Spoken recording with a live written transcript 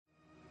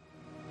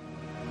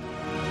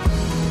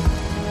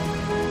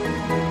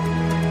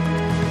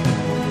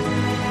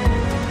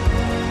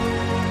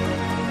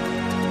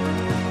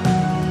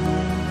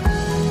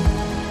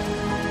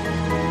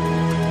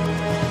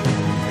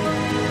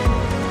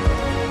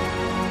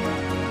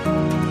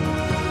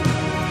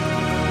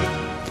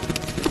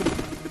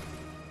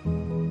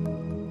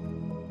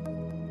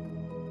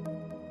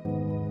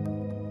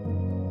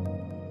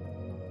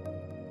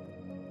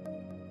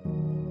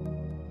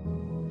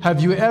Have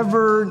you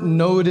ever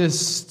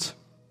noticed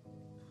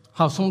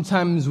how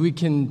sometimes we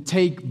can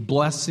take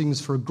blessings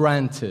for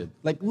granted?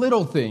 Like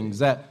little things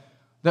that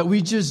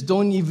we just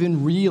don't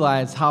even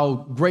realize how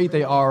great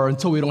they are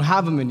until we don't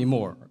have them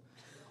anymore.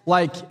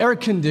 Like air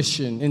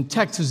conditioning in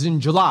Texas in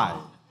July.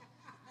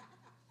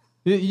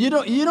 You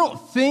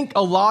don't think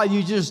a lot,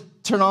 you just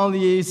turn on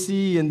the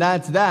AC and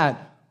that's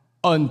that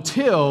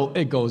until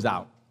it goes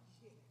out.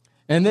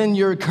 And then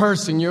you're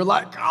cursing, you're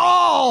like,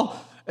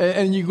 oh!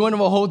 And you go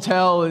into a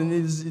hotel and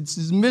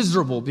it's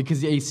miserable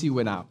because the AC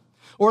went out.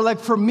 Or like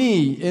for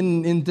me,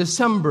 in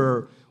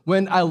December,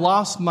 when I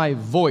lost my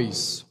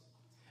voice.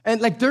 And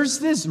like there's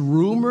this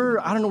rumor,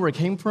 I don't know where it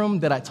came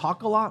from, that I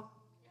talk a lot.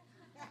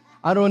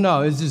 I don't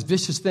know, it's this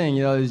vicious thing,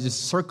 it's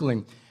just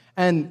circling.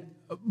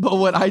 But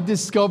what I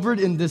discovered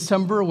in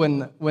December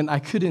when I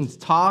couldn't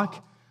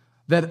talk,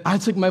 that I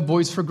took my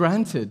voice for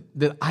granted.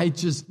 That I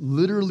just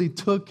literally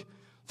took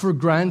for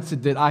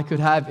granted that I could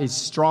have a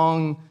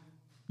strong,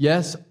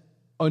 yes,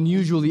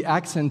 unusually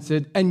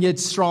accented, and yet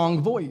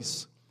strong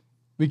voice.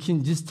 We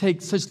can just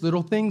take such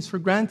little things for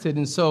granted.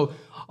 And so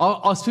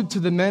I'll speak to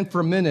the men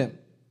for a minute.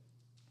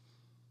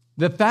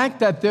 The fact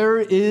that there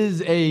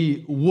is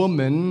a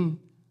woman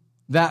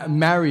that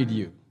married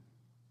you,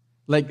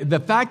 like the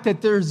fact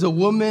that there's a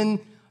woman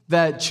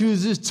that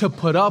chooses to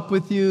put up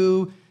with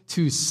you,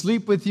 to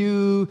sleep with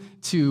you,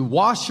 to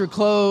wash your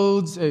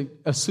clothes,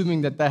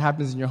 assuming that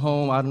happens in your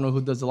home. I don't know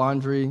who does the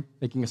laundry,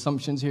 making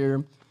assumptions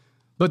here.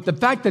 But the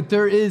fact that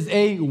there is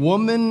a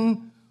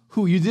woman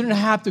who you didn't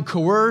have to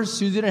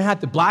coerce, you didn't have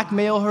to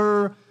blackmail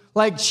her,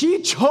 like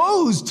she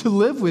chose to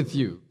live with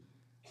you,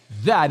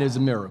 that is a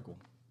miracle.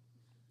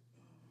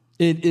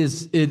 It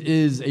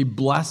is a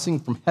blessing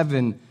from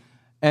heaven.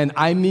 And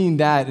I mean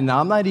that, and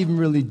I'm not even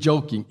really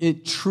joking.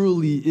 It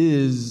truly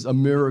is a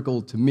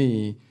miracle to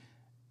me.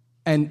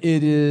 And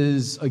it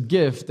is a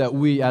gift that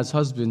we as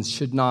husbands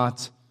should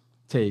not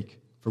take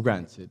for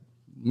granted.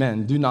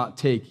 Men, do not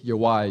take your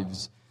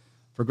wives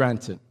for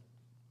granted.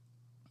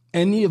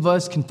 Any of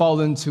us can fall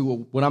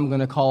into what I'm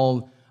going to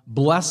call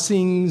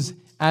blessings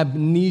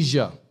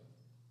amnesia.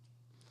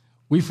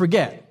 We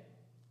forget.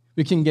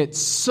 We can get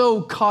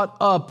so caught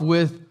up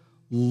with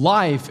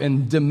life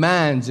and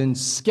demands and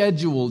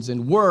schedules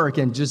and work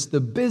and just the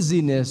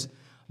busyness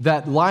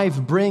that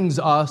life brings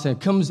us and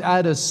comes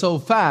at us so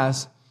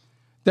fast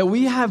that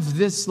we have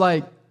this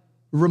like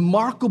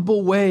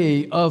remarkable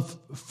way of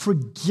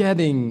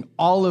forgetting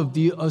all of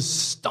the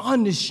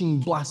astonishing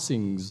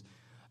blessings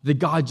that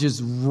God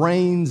just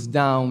rains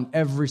down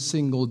every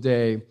single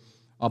day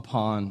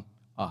upon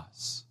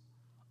us.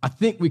 I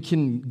think we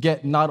can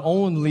get not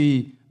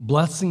only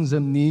blessings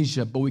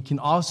amnesia, but we can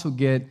also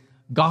get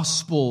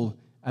gospel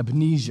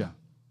amnesia.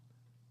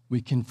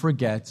 We can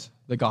forget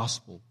the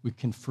gospel. We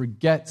can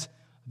forget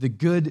the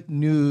good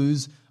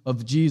news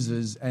of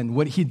Jesus and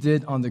what he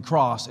did on the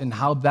cross and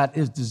how that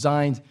is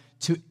designed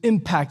to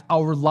impact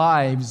our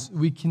lives.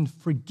 We can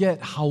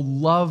forget how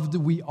loved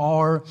we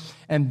are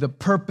and the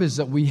purpose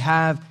that we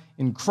have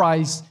in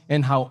Christ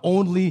and how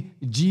only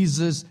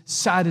Jesus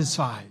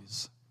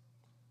satisfies.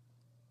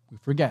 We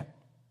forget.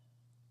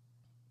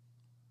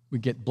 We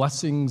get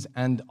blessings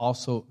and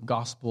also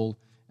gospel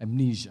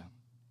amnesia.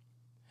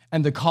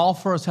 And the call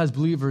for us as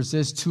believers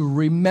is to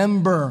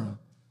remember.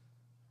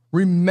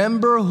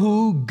 Remember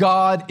who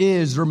God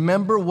is.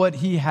 Remember what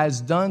he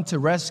has done to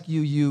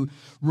rescue you.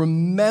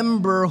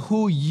 Remember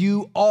who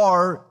you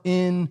are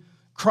in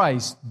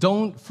Christ.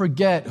 Don't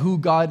forget who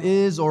God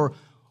is or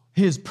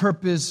his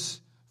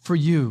purpose for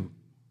you.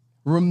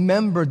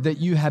 Remember that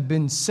you have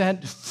been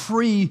set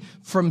free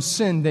from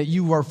sin, that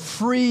you are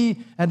free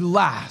at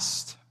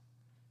last.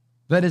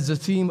 That is the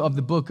theme of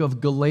the book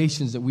of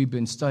Galatians that we've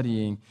been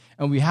studying.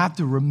 And we have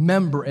to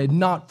remember and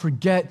not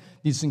forget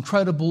these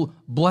incredible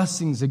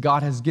blessings that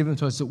God has given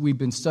to us that we've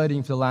been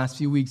studying for the last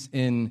few weeks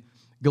in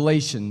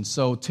Galatians.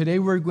 So today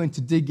we're going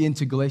to dig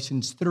into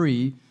Galatians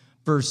 3,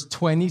 verse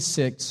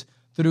 26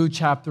 through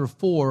chapter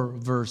 4,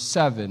 verse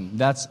 7.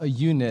 That's a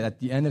unit at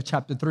the end of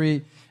chapter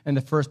 3 and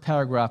the first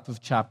paragraph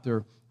of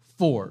chapter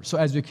 4. So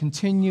as we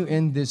continue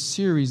in this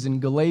series in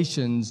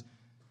Galatians,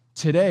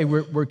 today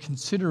we're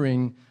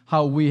considering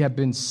how we have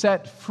been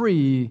set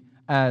free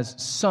as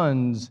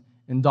sons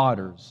and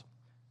daughters.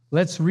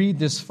 Let's read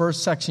this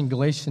first section,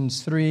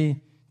 Galatians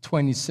 3,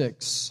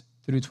 26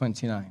 through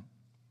 29.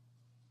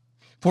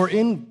 For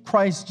in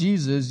Christ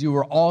Jesus you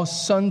are all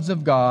sons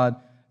of God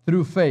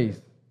through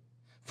faith.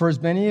 For as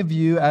many of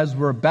you as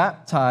were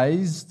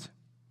baptized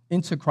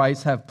into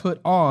Christ have put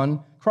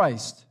on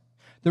Christ.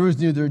 There is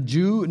neither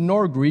Jew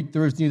nor Greek,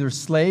 there is neither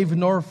slave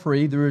nor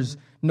free, there is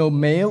no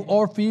male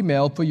or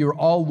female, for you are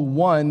all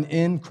one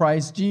in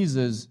Christ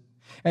Jesus.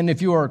 And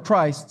if you are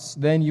Christ's,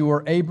 then you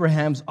are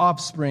Abraham's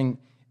offspring,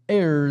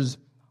 heirs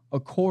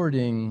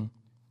according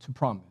to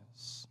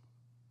promise.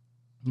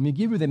 Let me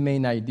give you the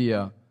main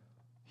idea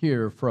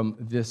here from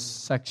this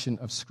section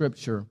of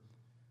Scripture,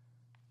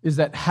 is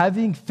that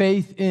having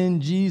faith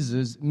in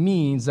Jesus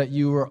means that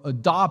you are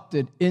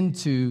adopted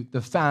into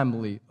the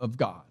family of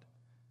God.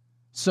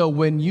 So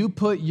when you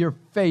put your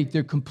faith,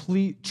 your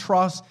complete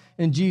trust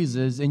in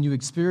Jesus, and you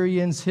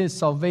experience his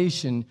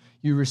salvation,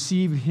 you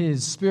receive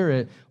his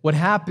Spirit, what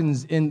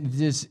happens in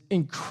this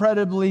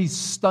incredibly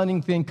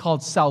stunning thing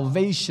called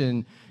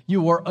salvation,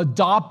 you are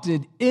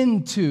adopted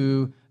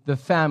into the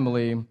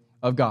family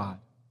of God.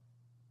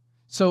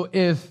 So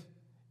if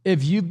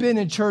you've been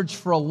in church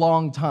for a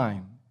long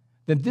time,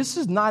 then this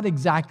is not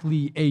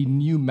exactly a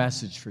new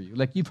message for you.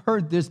 Like, you've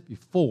heard this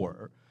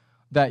before,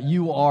 that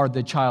you are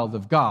the child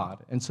of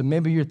God. And so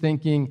maybe you're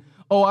thinking,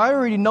 oh, I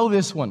already know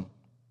this one.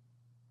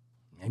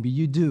 Maybe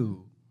you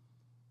do.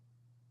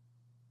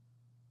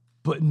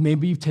 But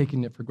maybe you've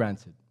taken it for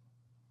granted.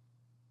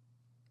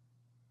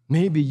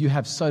 Maybe you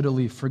have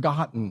subtly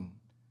forgotten,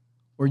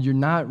 or you're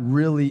not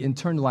really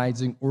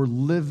internalizing or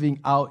living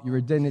out your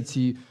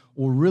identity,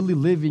 or really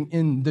living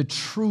in the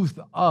truth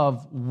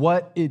of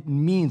what it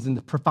means and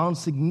the profound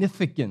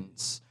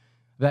significance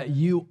that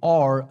you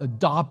are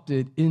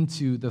adopted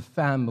into the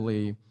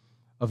family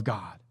of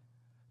God.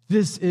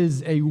 This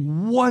is a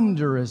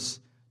wondrous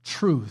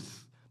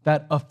truth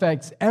that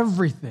affects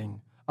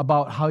everything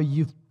about how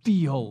you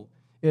feel.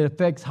 It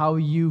affects how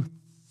you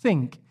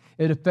think.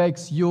 It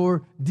affects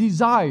your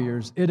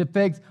desires. It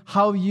affects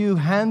how you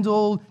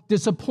handle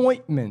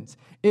disappointment.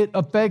 It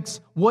affects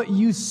what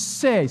you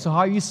say, so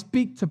how you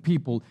speak to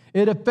people.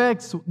 It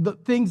affects the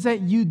things that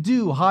you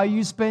do, how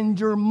you spend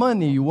your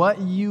money, what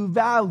you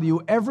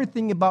value.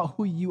 Everything about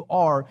who you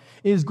are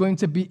is going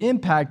to be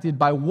impacted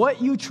by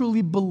what you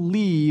truly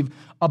believe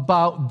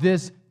about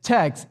this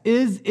text.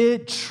 Is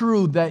it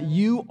true that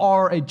you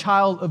are a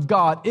child of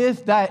God?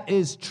 If that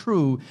is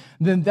true,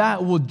 then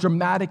that will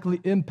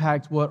dramatically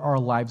impact what our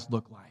lives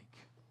look like.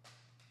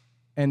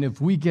 And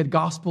if we get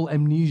gospel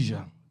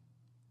amnesia,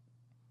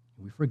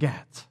 we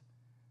forget,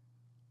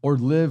 or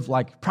live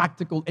like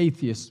practical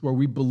atheists where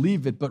we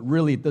believe it, but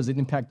really it doesn't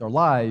impact our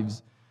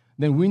lives,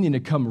 then we need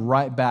to come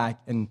right back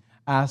and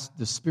ask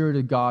the Spirit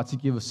of God to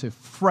give us a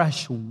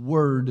fresh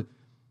word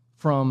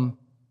from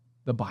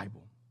the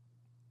Bible.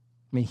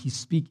 May he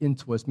speak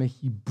into us. May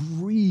he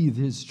breathe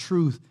his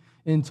truth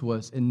into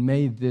us. And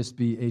may this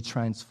be a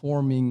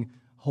transforming,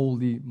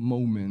 holy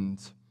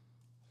moment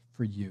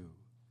for you.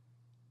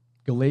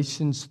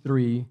 Galatians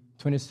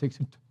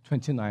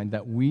 3:26-29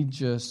 that we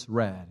just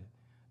read.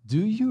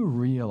 Do you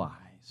realize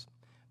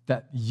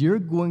that you're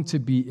going to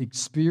be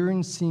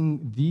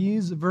experiencing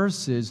these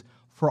verses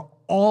for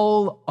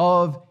all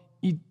of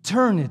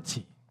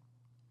eternity?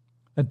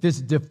 That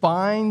this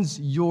defines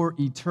your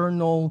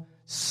eternal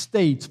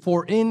state.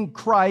 For in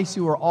Christ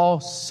you are all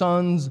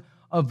sons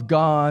of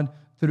God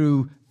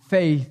through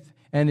faith.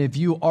 And if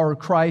you are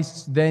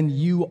Christ's, then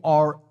you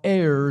are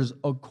heirs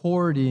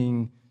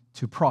according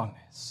to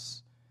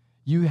promise.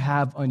 You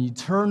have an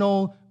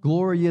eternal,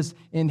 glorious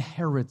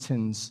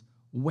inheritance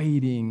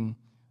waiting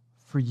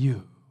for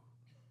you.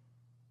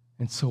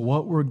 And so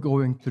what we're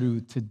going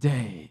through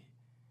today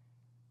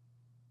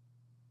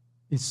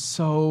is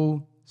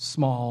so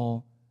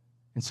small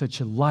and such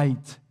a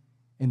light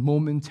and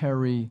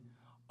momentary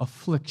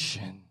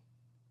affliction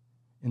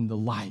in the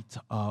light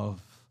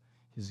of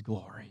his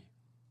glory,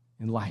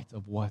 in light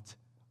of what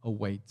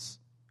awaits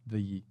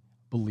the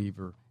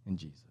believer in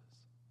Jesus.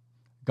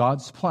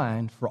 God's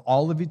plan for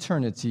all of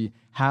eternity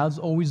has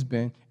always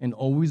been and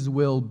always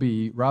will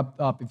be wrapped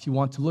up, if you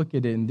want to look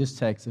at it in this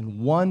text,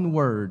 in one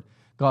word.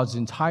 God's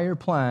entire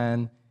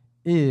plan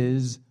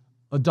is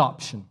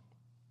adoption.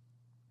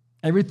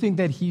 Everything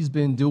that he's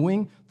been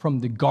doing from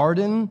the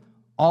garden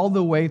all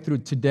the way through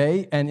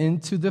today and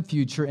into the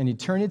future and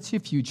eternity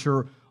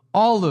future,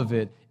 all of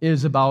it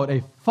is about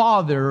a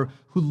father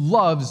who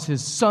loves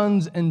his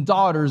sons and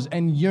daughters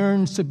and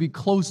yearns to be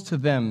close to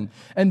them.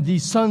 And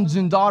these sons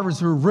and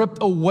daughters were ripped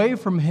away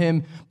from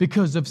him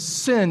because of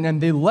sin, and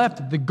they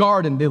left the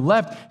garden. They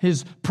left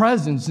his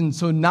presence. And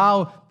so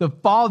now the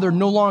father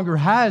no longer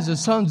has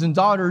his sons and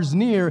daughters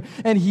near,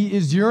 and he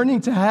is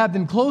yearning to have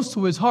them close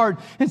to his heart.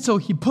 And so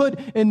he put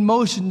in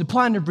motion the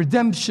plan of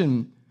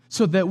redemption,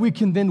 so that we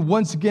can then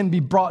once again be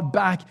brought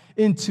back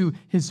into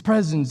his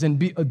presence and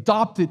be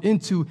adopted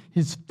into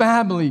his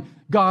family.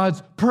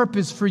 God's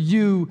purpose for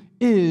you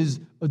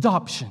is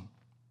adoption.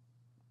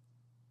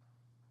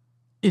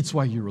 It's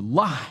why you're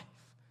alive.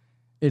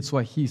 It's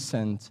why he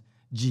sent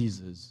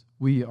Jesus.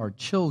 We are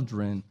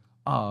children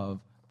of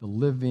the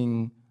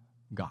living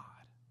God,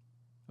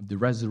 of the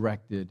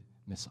resurrected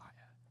Messiah.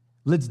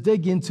 Let's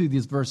dig into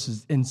these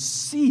verses and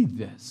see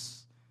this,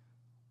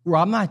 where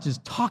I'm not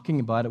just talking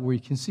about it, where you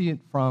can see it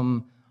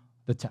from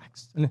the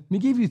text. And let me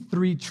give you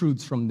 3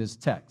 truths from this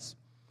text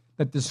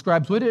that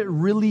describes what it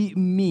really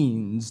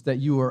means that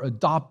you are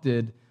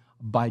adopted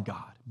by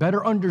God.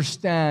 Better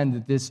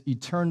understand this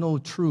eternal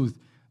truth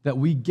that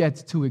we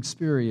get to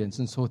experience.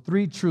 And so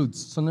 3 truths.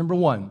 So number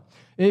 1,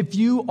 if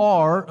you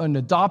are an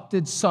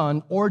adopted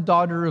son or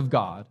daughter of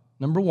God,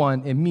 number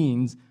 1, it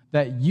means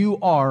that you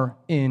are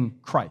in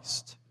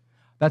Christ.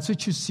 That's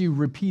what you see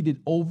repeated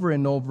over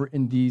and over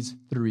in these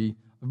 3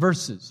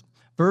 verses.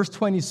 Verse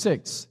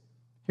 26.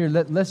 Here,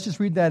 let's just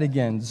read that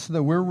again so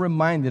that we're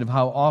reminded of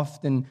how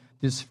often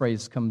this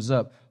phrase comes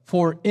up.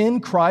 For in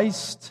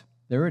Christ,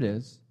 there it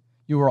is,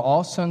 you are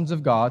all sons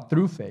of God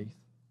through faith.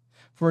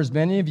 For as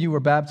many of you were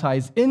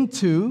baptized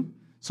into,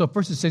 so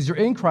first it says you're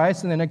in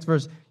Christ, and the next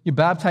verse, you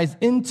baptized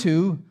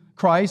into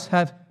Christ,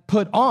 have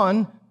put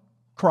on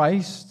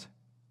Christ.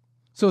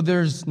 So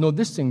there's no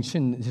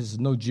distinction. There's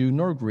no Jew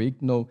nor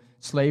Greek, no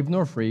slave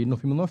nor free, no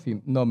female nor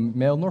female, no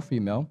male nor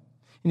female.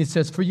 And he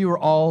says, for you are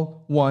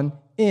all one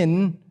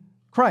in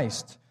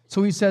Christ.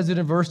 So he says it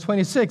in verse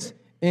 26,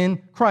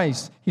 in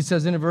Christ. He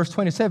says it in verse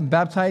 27,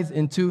 baptized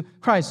into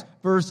Christ.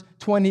 Verse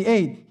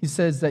 28, he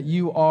says that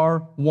you are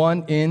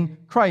one in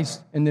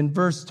Christ. And in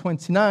verse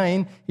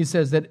 29, he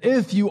says that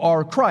if you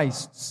are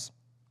Christ's,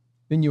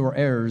 then you are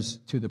heirs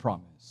to the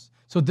promise.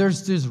 So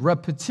there's this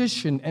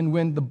repetition, and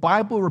when the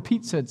Bible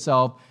repeats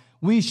itself,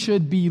 we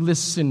should be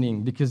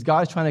listening because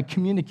God is trying to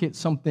communicate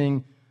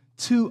something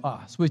to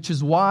us, which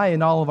is why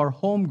in all of our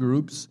home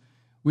groups,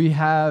 we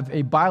have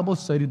a Bible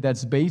study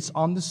that's based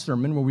on the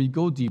sermon where we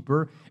go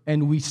deeper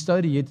and we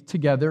study it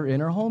together in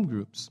our home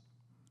groups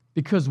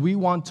because we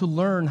want to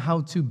learn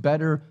how to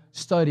better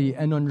study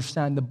and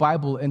understand the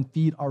Bible and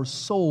feed our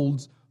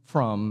souls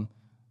from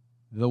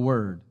the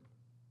Word.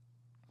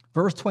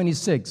 Verse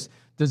 26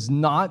 does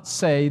not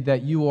say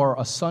that you are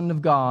a son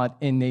of God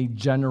in a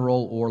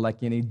general or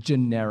like in a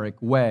generic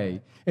way.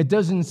 It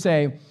doesn't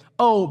say,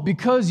 oh,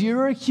 because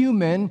you're a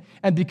human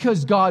and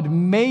because God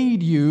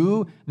made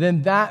you,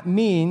 then that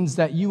means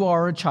that you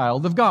are a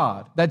child of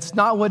God. That's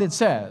not what it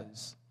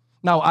says.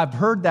 Now, I've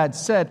heard that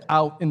said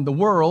out in the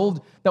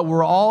world that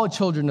we're all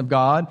children of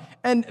God,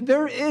 and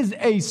there is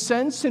a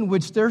sense in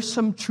which there's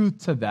some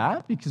truth to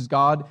that because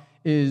God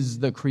is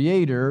the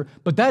creator,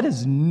 but that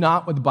is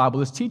not what the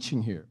Bible is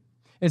teaching here.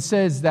 It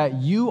says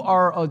that you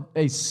are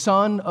a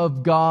son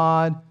of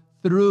God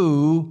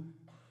through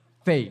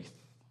faith.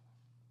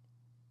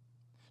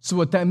 So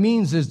what that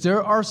means is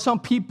there are some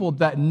people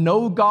that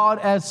know God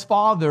as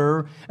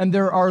Father, and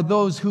there are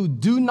those who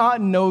do not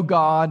know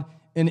God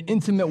in an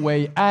intimate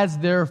way as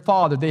their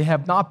Father. They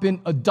have not been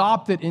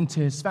adopted into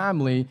His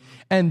family,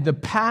 and the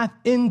path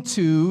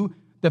into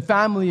the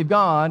family of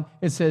God,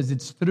 it says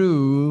it's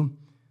through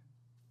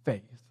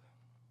faith.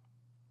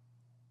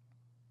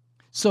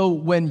 So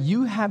when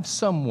you have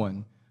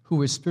someone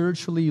who is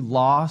spiritually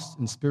lost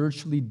and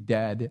spiritually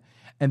dead,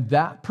 and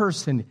that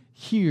person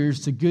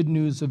hears the good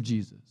news of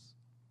Jesus,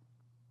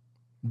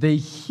 they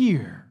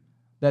hear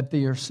that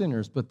they are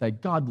sinners, but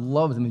that God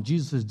loves them, and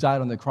Jesus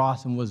died on the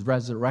cross and was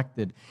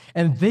resurrected,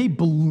 and they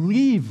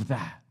believe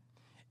that.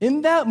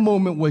 In that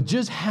moment, what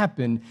just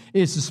happened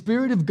is the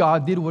Spirit of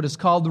God did what is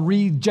called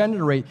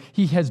regenerate.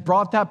 He has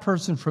brought that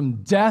person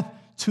from death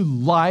to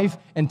life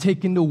and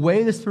taken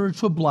away the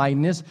spiritual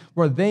blindness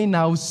where they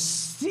now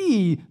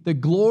see the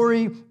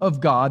glory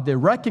of God. They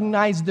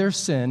recognize their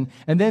sin,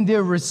 and then they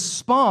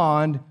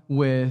respond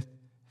with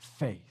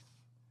faith,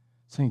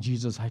 saying,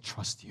 Jesus, I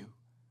trust you.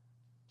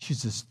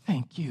 Jesus,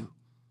 thank you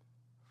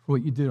for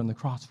what you did on the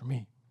cross for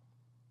me.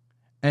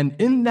 And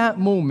in that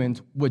moment,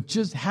 what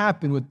just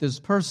happened with this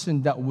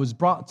person that was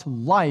brought to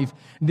life,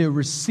 they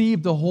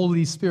received the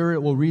Holy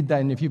Spirit. We'll read that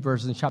in a few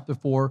verses in chapter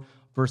 4,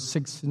 verse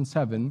 6 and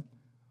 7.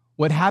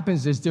 What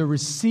happens is they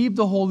receive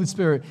the Holy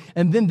Spirit,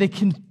 and then they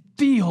can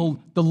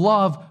feel the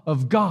love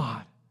of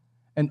God.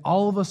 And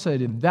all of a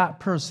sudden,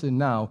 that person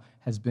now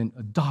has been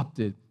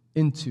adopted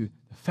into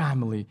the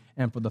family.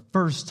 And for the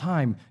first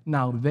time,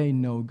 now they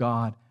know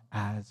God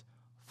as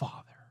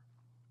Father.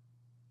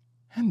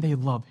 And they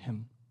love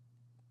Him.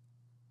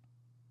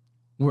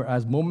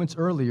 Whereas moments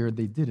earlier,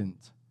 they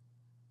didn't.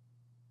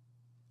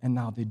 And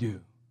now they do.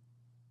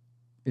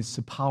 It's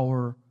the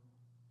power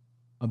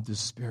of the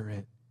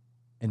Spirit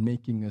and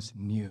making us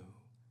new.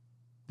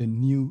 The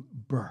new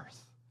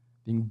birth,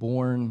 being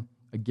born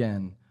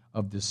again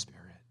of the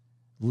Spirit,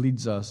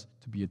 leads us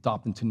to be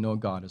adopted to know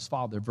God as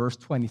Father. Verse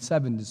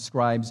 27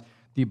 describes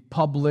the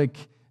public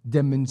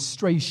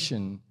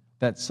demonstration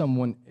that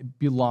someone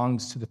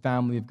belongs to the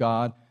family of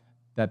God,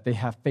 that they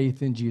have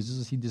faith in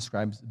Jesus. He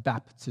describes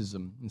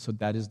baptism. And so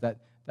that is that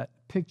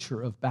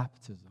picture of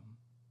baptism.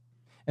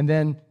 And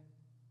then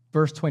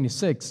verse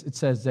 26, it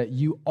says that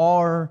you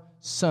are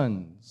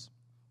sons.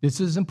 This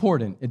is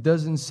important. It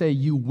doesn't say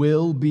you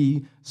will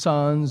be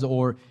sons,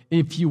 or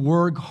if you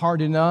work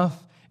hard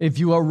enough, if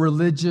you are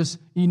religious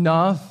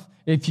enough,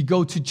 if you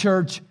go to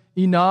church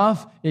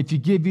enough, if you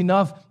give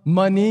enough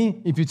money,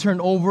 if you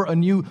turn over a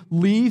new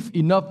leaf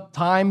enough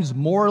times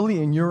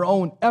morally in your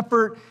own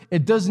effort.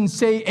 It doesn't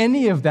say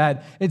any of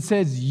that. It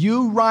says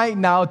you right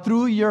now,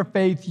 through your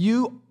faith,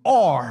 you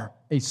are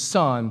a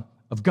son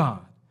of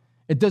God.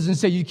 It doesn't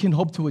say you can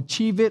hope to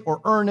achieve it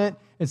or earn it.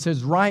 It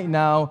says right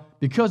now,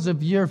 because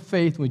of your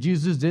faith, what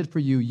Jesus did for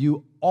you,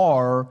 you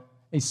are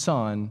a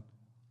son,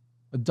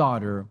 a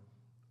daughter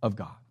of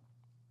God.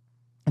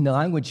 And the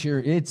language here,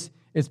 it's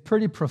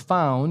pretty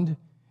profound.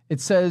 It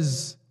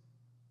says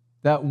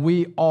that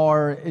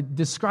it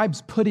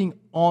describes putting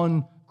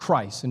on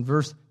Christ. In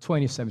verse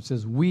 27, it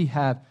says, we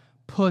have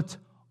put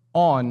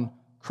on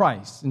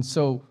Christ. And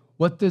so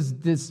What does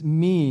this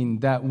mean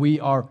that we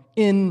are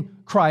in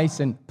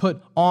Christ and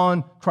put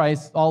on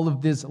Christ? All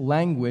of this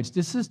language.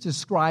 This is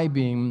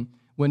describing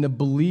when a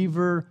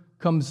believer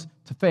comes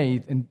to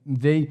faith and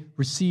they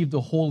receive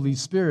the Holy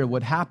Spirit.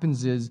 What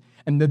happens is,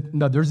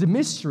 now there's a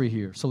mystery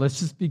here. So let's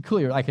just be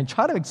clear. I can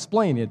try to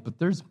explain it, but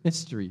there's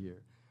mystery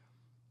here.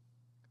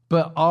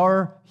 But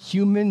our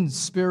human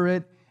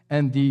spirit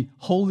and the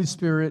Holy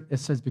Spirit, it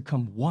says,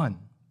 become one.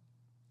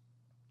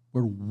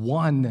 We're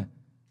one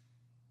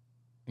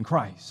in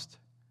Christ.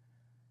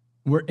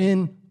 We're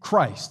in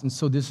Christ. And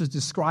so this is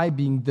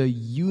describing the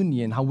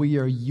union, how we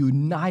are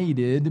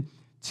united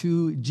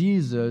to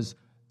Jesus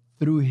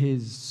through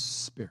his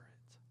Spirit.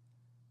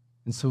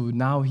 And so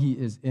now he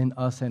is in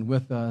us and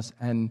with us.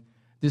 And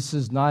this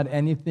is not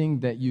anything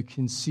that you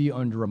can see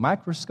under a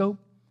microscope.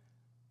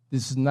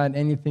 This is not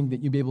anything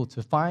that you'll be able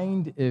to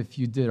find if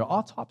you did an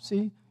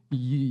autopsy.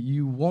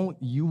 You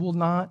will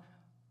not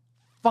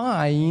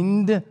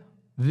find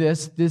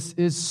this. This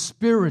is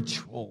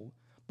spiritual.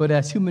 But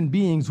as human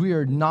beings, we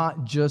are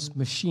not just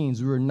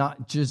machines. We are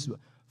not just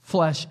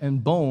flesh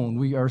and bone.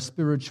 We are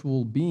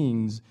spiritual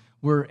beings.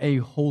 We're a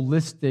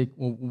holistic,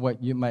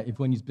 what you might, if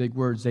one use big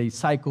words, a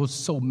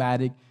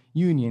psychosomatic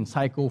union.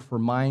 Psycho for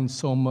mind,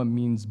 soma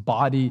means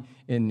body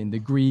in the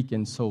Greek,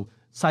 and so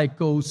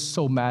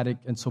psychosomatic,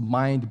 and so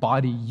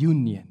mind-body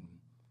union.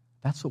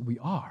 That's what we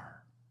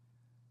are.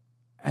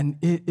 And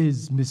it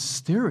is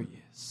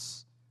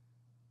mysterious,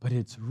 but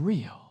it's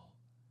real.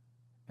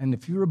 And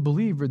if you're a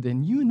believer,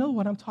 then you know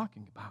what I'm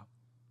talking about.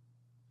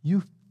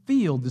 You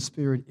feel the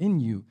Spirit in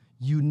you.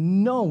 You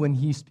know when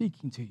he's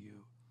speaking to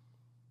you.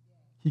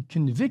 He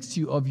convicts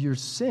you of your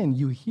sin.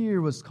 You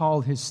hear what's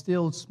called his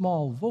still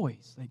small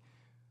voice. Like,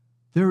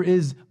 there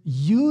is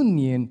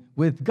union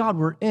with God.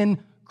 We're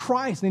in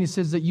Christ. And he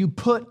says that you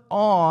put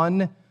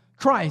on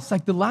Christ.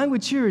 Like, the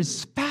language here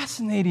is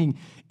fascinating.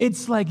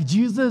 It's like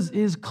Jesus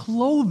is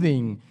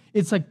clothing.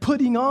 It's like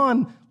putting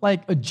on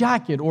like a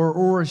jacket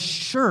or a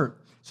shirt.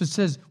 So it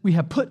says we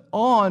have put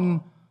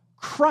on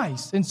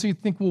Christ. And so you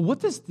think, well, what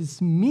does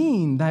this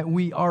mean that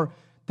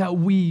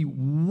we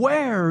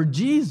wear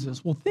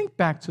Jesus? Well, think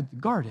back to the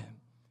garden.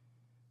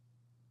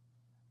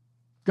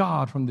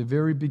 God, from the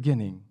very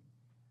beginning,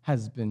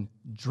 has been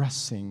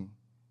dressing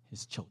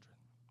his children.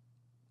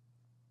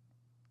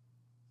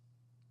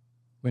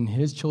 When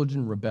his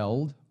children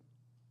rebelled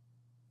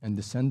and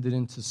descended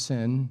into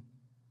sin,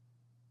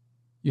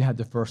 you had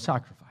the first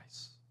sacrifice,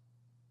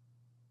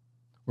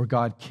 where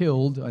God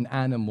killed an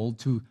animal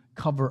to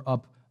cover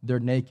up their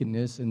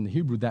nakedness. In the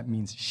Hebrew, that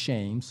means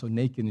shame. So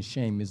naked and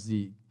shame is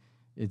the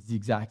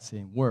exact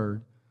same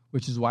word,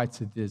 which is why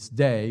to this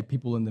day,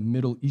 people in the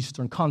Middle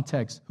Eastern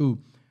context who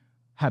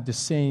have the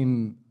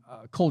same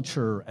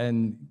culture,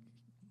 and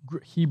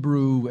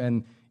Hebrew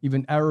and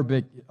even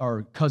Arabic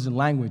are cousin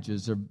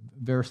languages, they're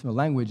very similar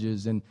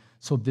languages, and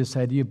so this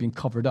idea of being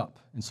covered up,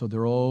 and so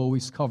they're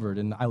always covered,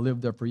 and I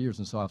lived there for years,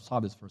 and so I saw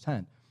this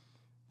firsthand.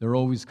 They're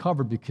always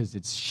covered because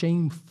it's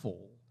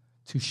shameful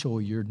to show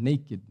your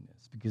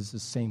nakedness, because it's the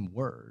same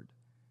word.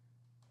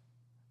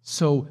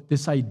 So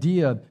this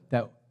idea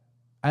that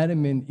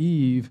Adam and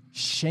Eve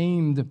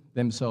shamed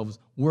themselves,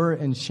 were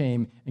in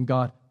shame, and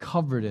God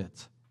covered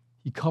it.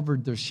 He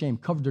covered their shame,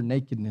 covered their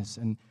nakedness.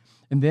 And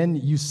then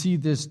you see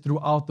this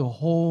throughout the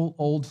whole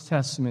Old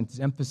Testament, this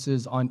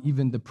emphasis on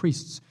even the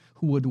priests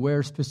who would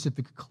wear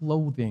specific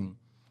clothing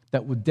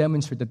that would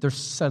demonstrate that they're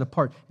set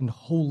apart and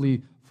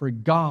holy for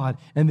God.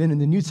 And then in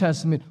the New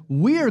Testament,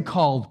 we're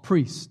called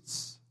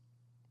priests.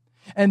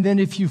 And then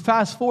if you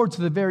fast forward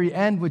to the very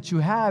end, what you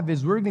have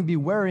is we're going to be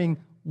wearing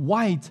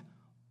white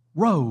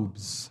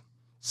robes,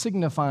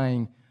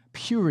 signifying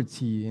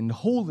purity and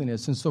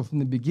holiness. And so from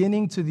the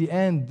beginning to the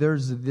end,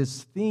 there's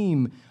this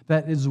theme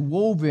that is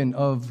woven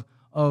of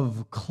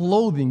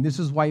clothing. This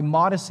is why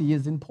modesty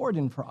is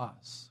important for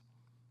us,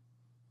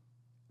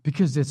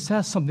 because it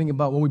says something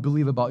about what we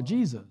believe about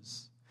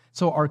Jesus.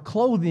 So our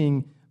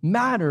clothing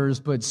matters,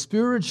 but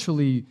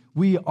spiritually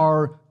we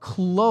are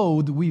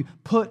clothed. We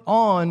put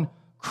on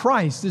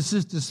Christ. This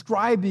is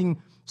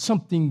describing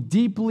something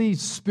deeply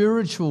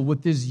spiritual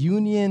with this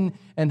union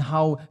and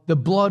how the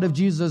blood of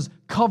Jesus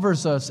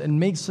covers us and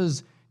makes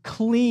us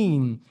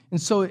clean. And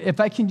so if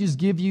I can just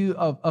give you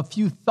a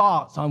few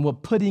thoughts on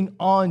what putting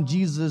on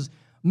Jesus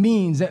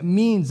means, it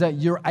means that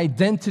your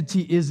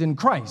identity is in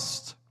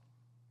Christ.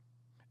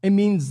 It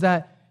means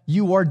that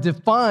you are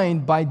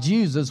defined by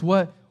Jesus.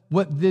 What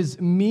this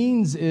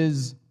means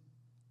is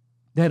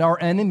that our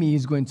enemy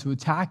is going to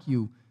attack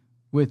you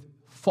with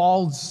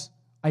false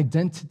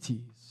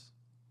identities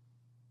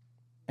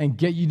and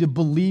get you to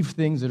believe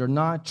things that are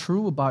not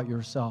true about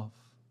yourself.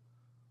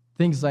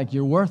 Things like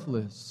you're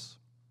worthless.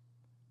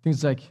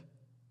 Things like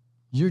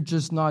you're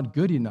just not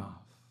good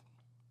enough.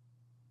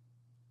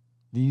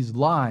 These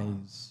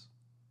lies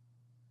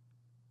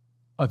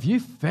of you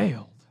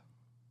failed.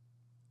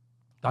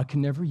 God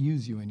can never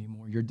use you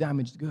anymore. You're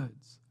damaged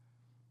goods.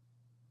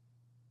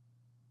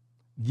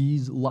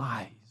 These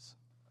lies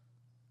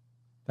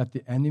that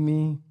the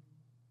enemy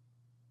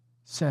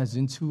says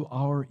into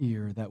our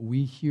ear, that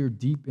we hear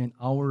deep in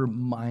our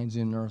minds,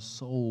 in our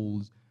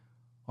souls,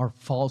 our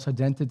false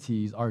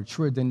identities, our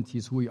true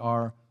identities, who we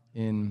are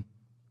in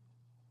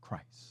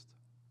Christ.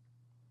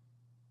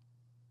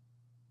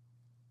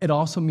 It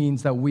also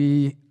means that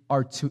we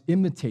are to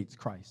imitate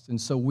Christ. And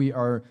so we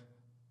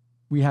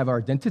have our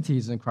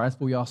identities in Christ,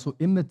 but we also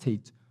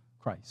imitate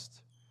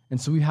Christ.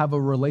 And so we have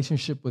a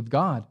relationship with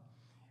God.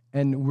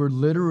 And we're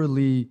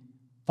literally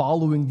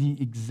following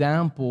the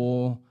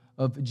example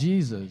of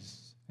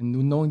Jesus and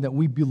knowing that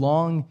we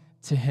belong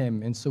to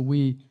him. And so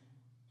we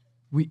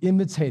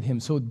imitate him.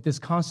 So this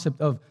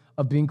concept of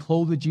being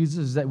clothed with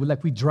Jesus is that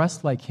we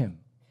dress like him,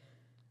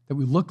 that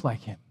we look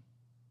like him.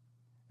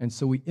 And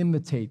so we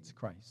imitate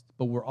Christ,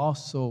 but we're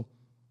also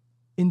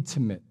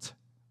intimate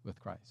with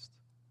Christ.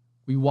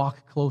 We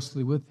walk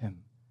closely with him.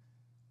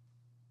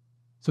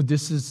 So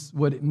this is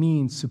what it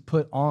means to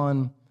put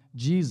on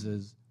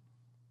Jesus.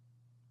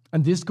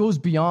 And this goes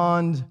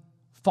beyond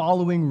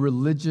following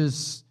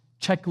religious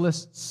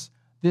checklists.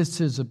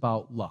 This is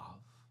about love.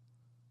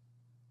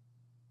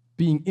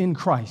 Being in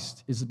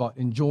Christ is about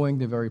enjoying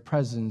the very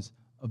presence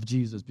of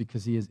Jesus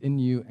because he is in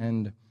you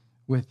and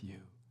with you.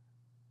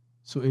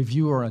 So if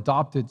you are an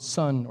adopted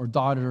son or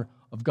daughter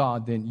of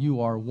God, then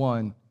you are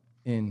one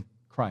in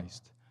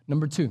Christ.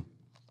 Number 2,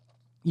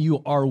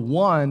 you are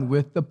one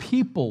with the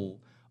people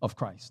of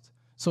Christ.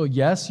 So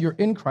yes, you're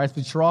in Christ,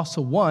 but you're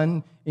also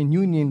one in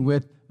union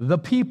with the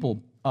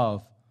people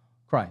of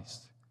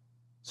Christ.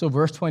 So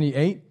verse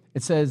 28,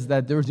 it says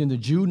that there is neither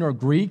Jew nor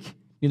Greek,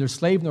 neither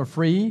slave nor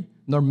free,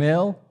 nor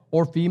male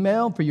or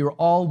female, for you're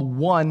all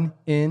one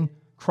in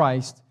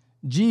Christ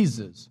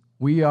Jesus.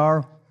 We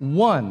are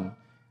one.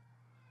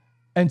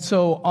 And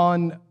so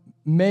on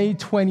May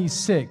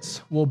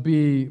 26th will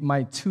be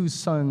my 2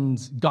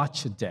 sons'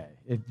 gotcha day.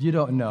 If you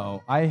don't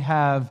know, I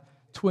have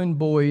twin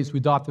boys we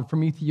adopted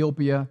from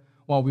Ethiopia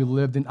while we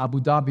lived in Abu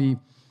Dhabi,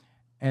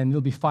 and it'll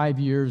be 5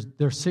 years.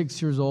 They're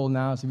 6 years old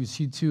now, so if you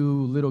see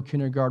 2 little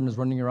kindergartners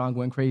running around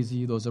going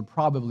crazy, those are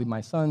probably my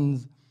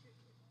sons.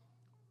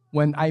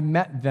 When I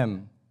met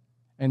them,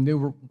 and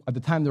at the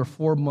time they were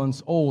 4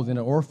 months old in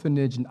an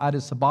orphanage in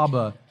Addis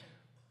Ababa,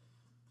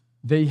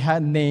 they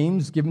had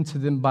names given to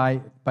them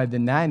by the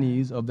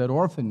nannies of that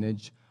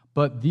orphanage,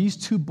 but these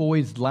 2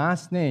 boys'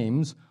 last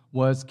names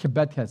was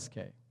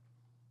Kebeteske,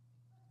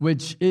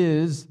 which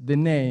is the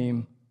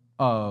name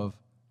of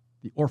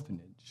the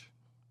orphanage.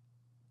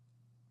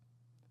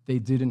 They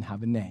didn't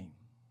have a name.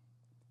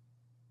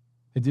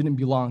 They didn't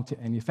belong to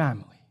any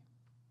family.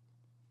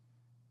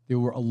 They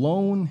were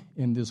alone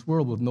in this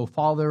world with no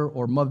father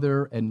or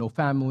mother and no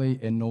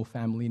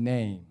family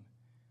name.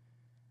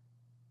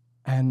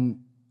 And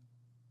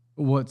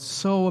what's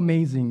so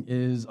amazing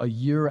is a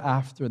year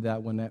after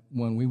that,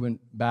 when we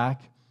went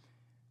back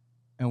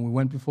and we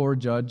went before a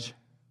judge,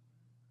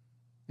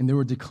 and they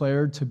were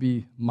declared to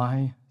be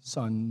my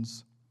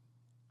sons,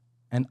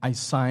 and I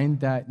signed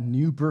that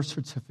new birth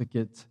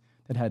certificate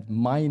that had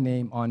my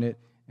name on it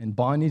and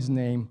Bonnie's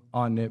name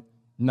on it.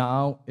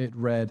 Now it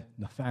read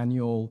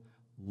Nathaniel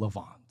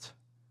Levant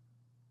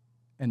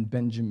and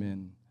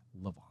Benjamin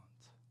Levant.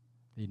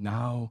 They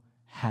now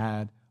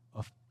had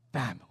a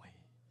family.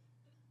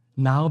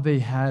 Now they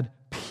had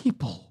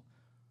people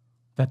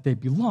that they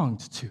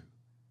belonged to.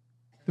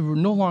 They were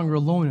no longer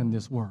alone in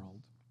this world.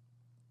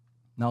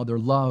 Now they're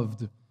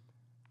loved,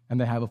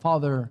 and they have a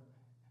father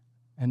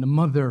and a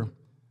mother.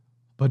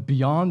 But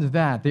beyond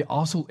that, they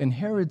also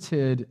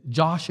inherited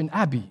Josh and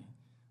Abby,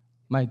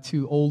 my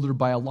 2 older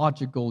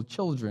biological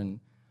children.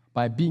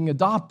 By being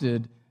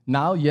adopted,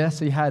 now, yes,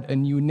 they had a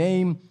new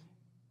name,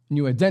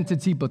 new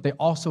identity, but they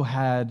also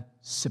had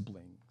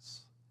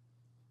siblings.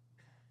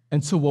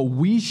 And so what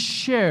we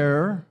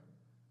share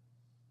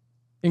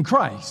in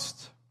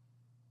Christ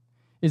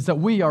is that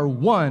we are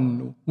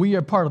one. We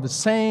are part of the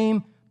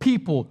same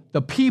people,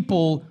 the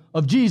people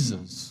of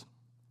Jesus.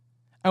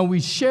 And we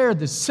share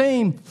the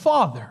same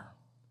Father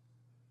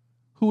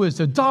who has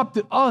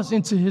adopted us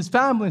into his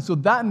family. So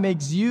that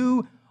makes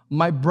you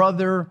my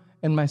brother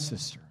and my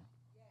sister.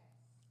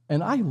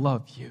 And I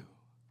love you.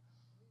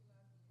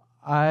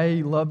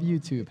 I love you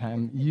too,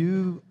 Pam.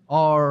 You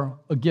are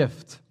a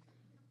gift.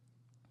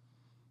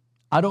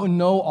 I don't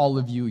know all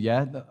of you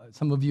yet.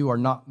 Some of you are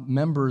not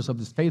members of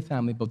this faith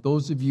family, but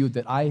those of you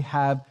that I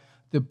have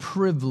the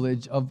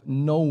privilege of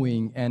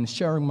knowing and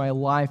sharing my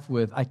life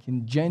with, I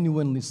can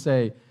genuinely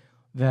say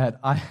that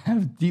I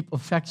have deep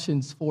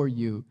affections for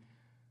you.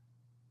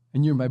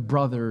 And you're my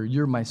brother,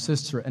 you're my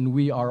sister, and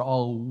we are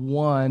all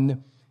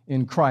one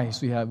in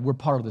Christ. We're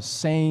part of the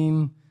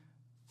same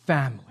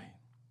family.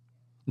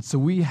 And so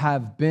we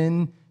have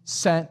been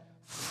set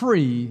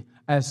free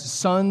as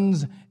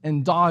sons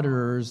and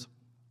daughters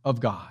of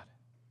God.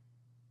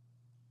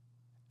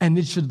 And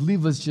it should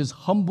leave us just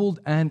humbled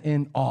and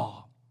in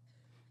awe.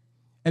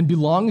 And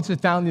belonging to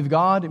the family of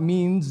God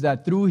means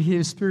that through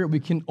his Spirit we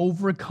can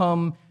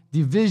overcome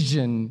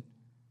division.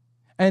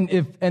 And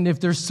if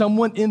there's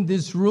someone in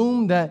this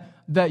room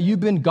that you've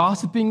been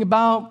gossiping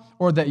about,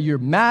 or that you're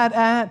mad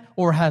at,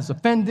 or has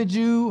offended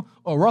you,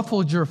 or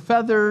ruffled your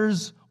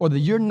feathers, or that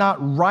you're not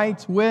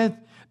right with,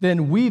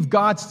 then we've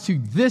got to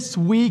this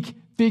week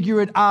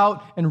figure it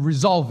out and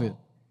resolve it.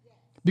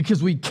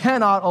 Because we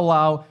cannot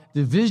allow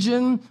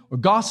division or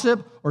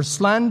gossip or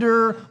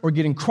slander or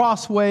getting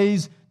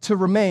crossways to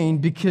remain,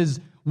 because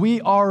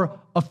we are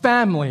a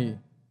family.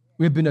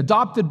 We have been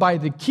adopted by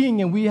the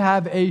King, and we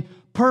have a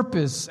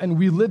purpose, and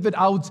we live it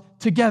out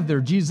together.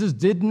 Jesus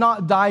did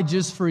not die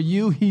just for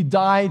you. He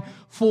died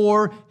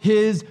for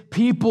his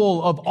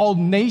people of all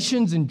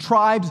nations and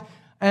tribes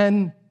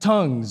and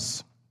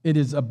tongues. It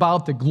is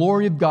about the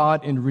glory of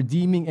God in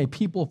redeeming a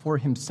people for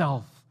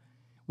himself.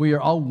 We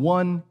are all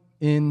one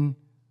in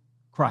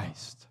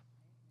Christ.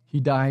 He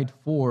died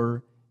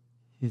for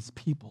his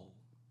people.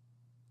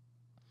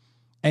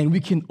 And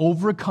we can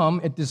overcome,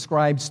 it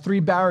describes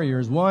 3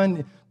 barriers.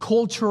 One,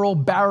 cultural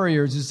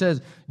barriers. It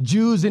says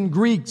Jews and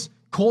Greeks,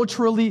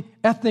 culturally,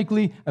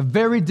 ethnically, are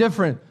very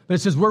different. But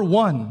it says we're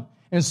one.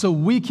 And so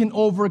we can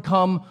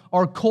overcome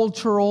our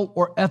cultural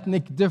or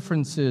ethnic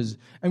differences.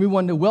 And we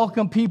want to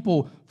welcome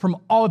people from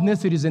all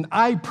ethnicities. And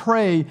I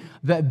pray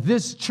that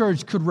this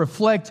church could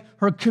reflect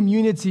her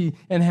community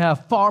and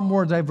have far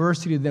more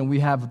diversity than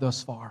we have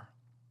thus far.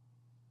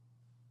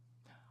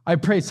 I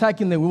pray,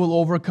 secondly, we will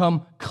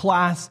overcome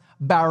class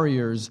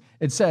barriers.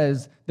 It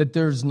says that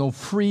there's no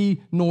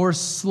free nor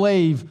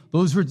slave.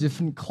 Those are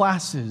different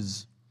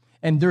classes.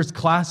 And there's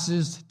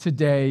classes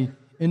today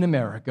in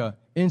America,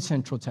 in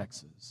Central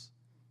Texas.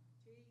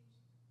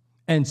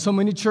 And so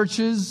many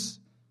churches,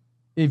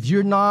 if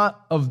you're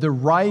not of the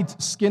right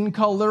skin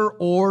color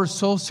or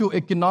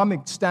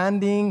socioeconomic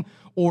standing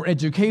or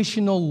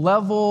educational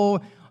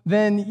level,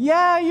 then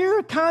yeah,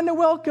 you're kind of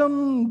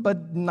welcome,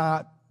 but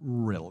not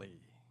really.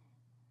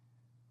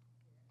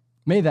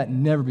 May that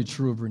never be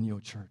true of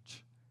Renewal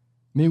Church.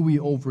 May we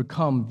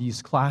overcome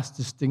these class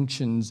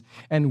distinctions.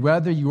 And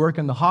whether you work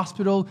in the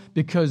hospital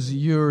because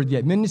you're the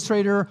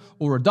administrator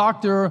or a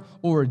doctor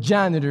or a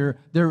janitor,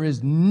 there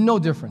is no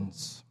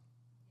difference.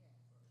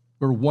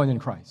 We're one in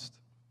Christ.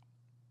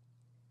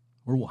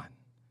 We're one.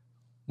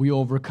 We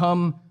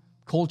overcome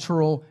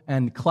cultural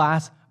and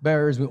class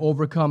barriers. We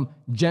overcome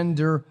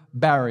gender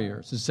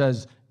barriers. It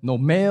says, no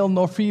male,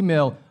 no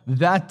female.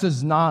 That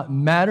does not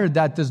matter.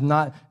 That does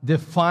not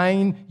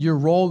define your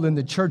role in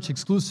the church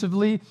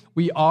exclusively.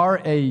 We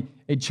are a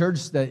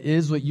church that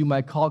is what you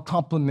might call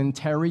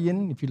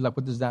complementarian. If you're like,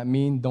 what does that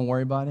mean? Don't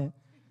worry about it.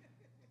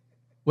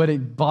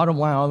 Bottom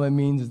line, all that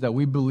means is that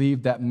we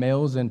believe that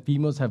males and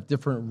females have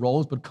different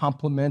roles, but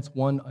complement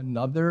one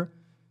another.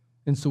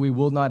 And so we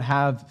will not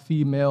have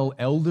female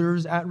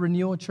elders at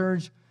Renewal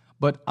Church.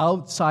 But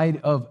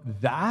outside of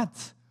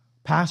that,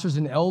 pastors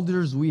and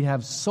elders, we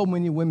have so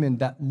many women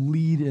that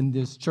lead in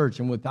this church.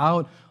 And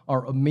without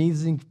our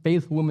amazing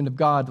faithful women of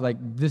God, like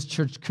this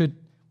church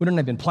wouldn't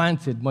have been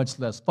planted, much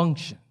less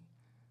function.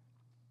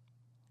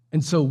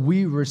 And so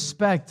we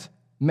respect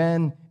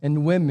men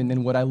and women.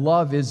 And what I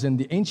love is in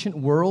the ancient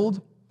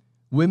world,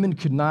 women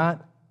could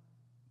not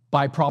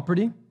buy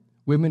property.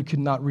 Women could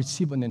not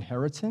receive an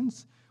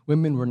inheritance.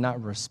 Women were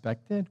not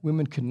respected.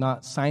 Women could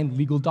not sign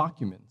legal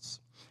documents.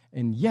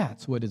 And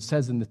yet, what it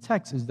says in the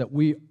text is that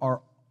we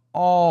are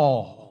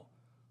all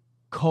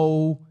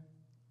co-heirs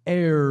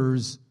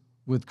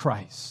with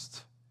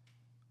Christ.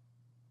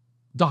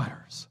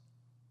 Daughters,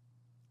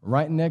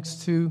 right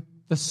next to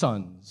the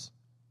sons,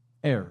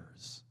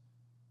 heirs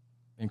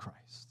in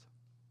Christ,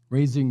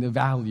 raising the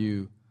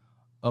value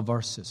of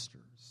our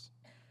sisters.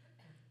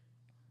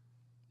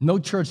 No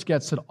church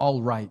gets it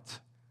all right.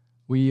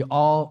 We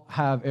all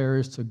have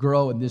areas to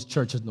grow, and this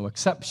church is no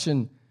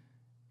exception.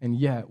 And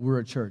yet, we're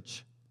a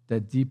church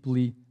that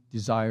deeply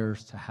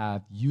desires to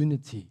have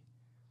unity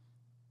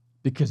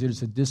because it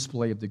is a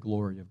display of the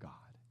glory of God.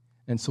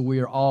 And so we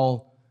are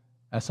all,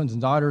 as sons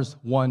and daughters,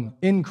 one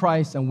in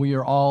Christ, and we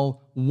are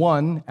all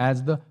one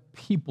as the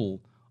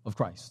people of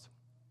Christ.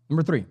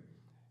 Number 3,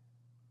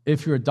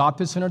 if you're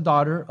adopted son or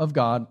daughter of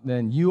God,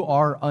 then you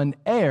are an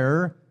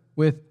heir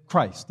with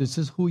Christ. This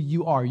is who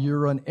you are.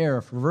 You're an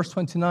heir. For verse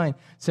 29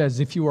 says,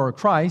 if you are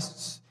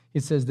Christ's,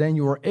 it says, then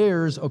you are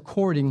heirs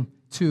according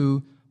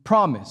to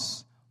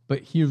promise.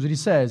 But here's what he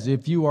says,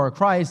 if you are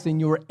Christ, then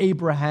you are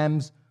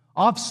Abraham's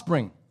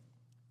offspring,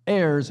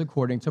 heirs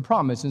according to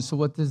promise. And so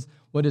what does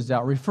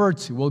that refer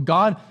to? Well,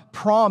 God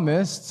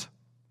promised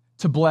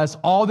to bless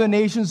all the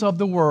nations of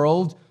the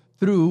world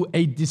through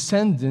a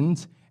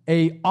descendant,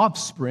 a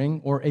offspring,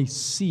 or a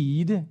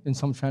seed, in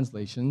some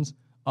translations,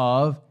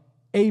 of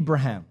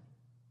Abraham.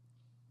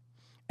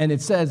 And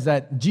it says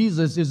that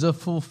Jesus is a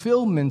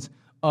fulfillment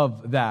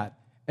of that.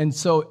 And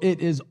so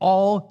it is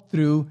all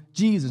through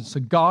Jesus.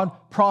 So God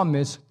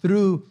promised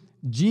through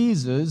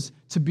Jesus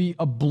to be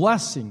a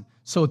blessing.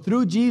 So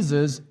through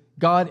Jesus,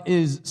 God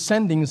is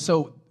sending.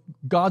 So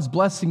God's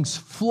blessings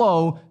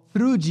flow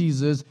through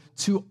Jesus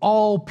to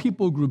all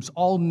people groups,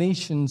 all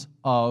nations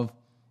of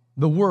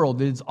the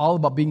world. It's all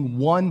about being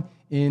one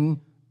in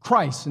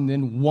Christ and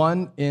then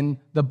one in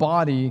the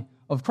body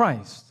of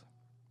Christ.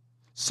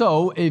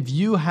 So if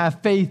you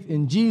have faith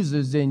in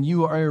Jesus, then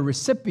you are a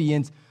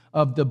recipient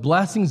of the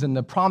blessings and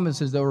the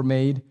promises that were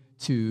made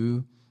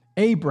to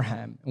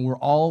Abraham. And we're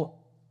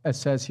all as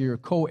says here,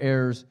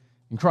 co-heirs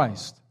in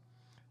Christ.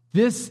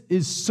 This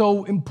is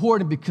so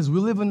important because we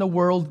live in a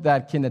world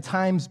that can at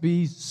times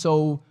be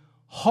so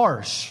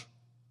harsh.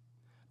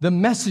 The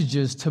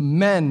messages to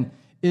men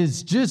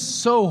is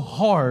just so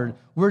hard.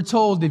 We're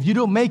told if you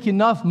don't make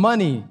enough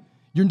money,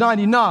 you're not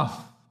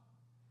enough.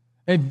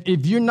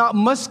 If you're not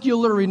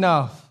muscular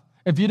enough,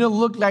 if you don't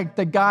look like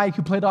the guy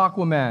who played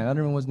Aquaman, I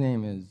don't know what his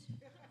name is.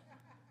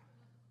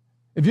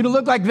 If you don't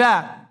look like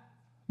that,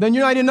 then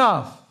you're not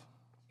enough.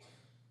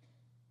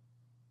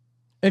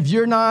 If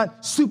you're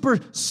not super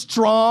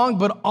strong,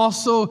 but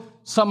also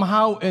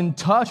somehow in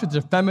touch with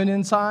your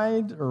feminine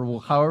side,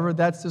 or however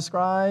that's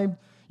described,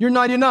 you're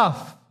not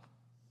enough.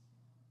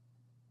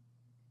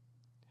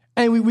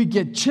 And we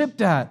get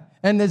chipped at.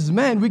 And as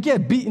men, we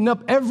get beaten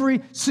up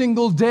every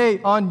single day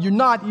on you're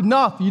not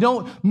enough. You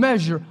don't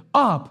measure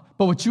up.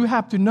 But what you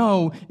have to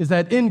know is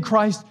that in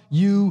Christ,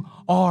 you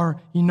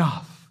are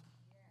enough.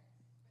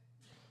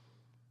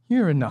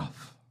 You're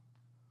enough.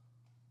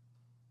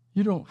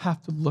 You don't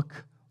have to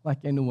look like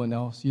anyone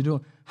else. You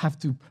don't have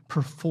to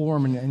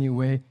perform in any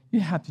way. You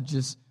have to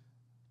just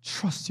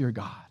trust your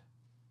God.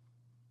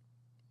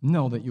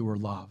 Know that you are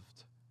loved.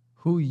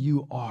 Who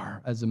you are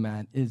as a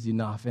man is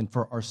enough. And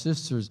for our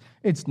sisters,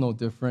 it's no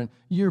different.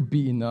 You're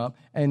beaten up,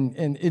 and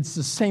it's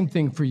the same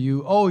thing for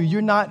you. Oh,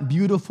 you're not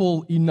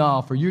beautiful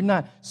enough, or you're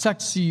not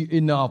sexy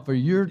enough, or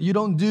you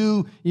don't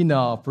do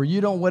enough, or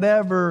you don't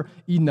whatever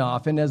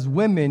enough. And as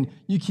women,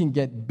 you can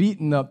get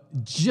beaten up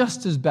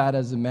just as bad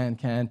as a man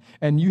can.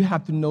 And you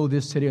have to know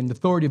this today in the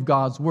authority of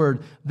God's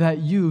word, that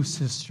you,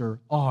 sister,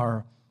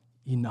 are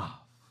enough.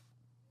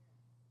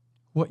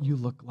 What you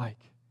look like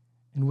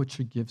and what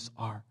your gifts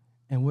are.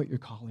 And what your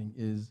calling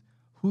is,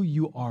 who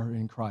you are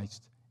in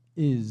Christ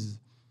is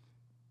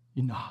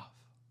enough.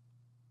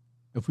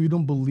 If we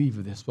don't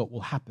believe this, what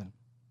will happen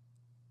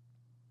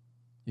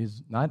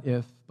is not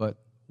if, but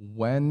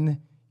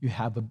when you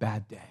have a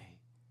bad day,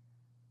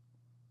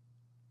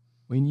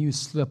 when you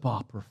slip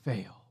up or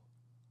fail,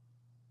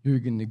 you're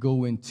going to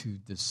go into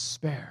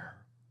despair,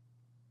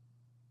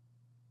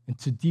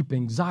 into deep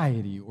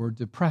anxiety or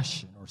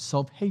depression or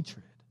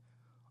self-hatred.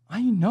 I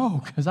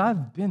know because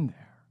I've been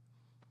there.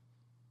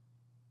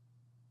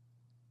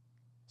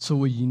 So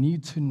what you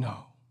need to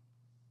know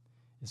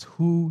is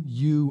who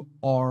you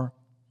are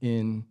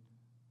in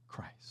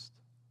Christ.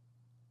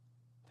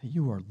 That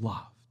you are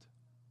loved.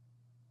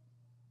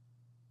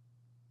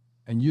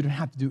 And you don't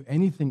have to do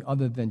anything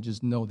other than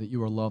just know that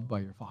you are loved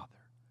by your Father.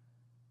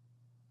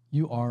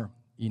 You are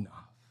enough.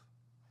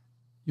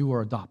 You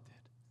are adopted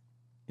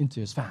into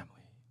His family.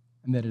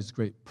 And that is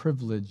great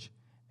privilege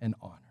and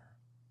honor.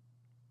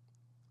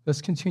 Let's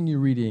continue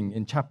reading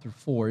in chapter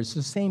 4. It's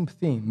the same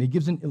theme. He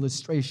gives an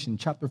illustration,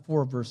 chapter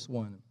 4, verse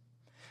 1.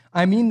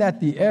 I mean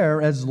that the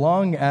heir, as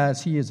long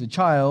as he is a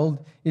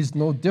child, is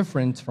no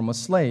different from a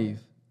slave,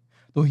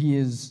 though he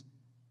is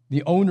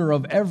the owner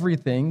of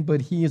everything,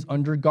 but he is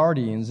under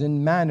guardians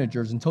and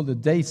managers until the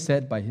day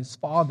set by his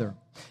father.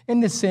 In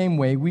the same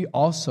way, we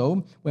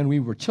also, when we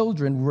were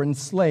children, were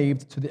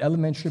enslaved to the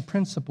elementary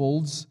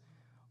principles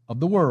of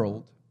the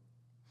world.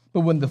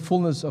 But when the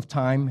fullness of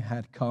time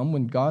had come,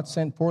 when God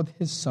sent forth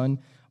His Son,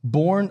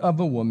 born of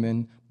a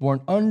woman,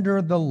 born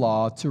under the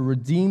law, to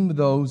redeem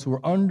those who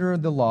were under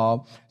the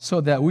law,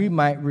 so that we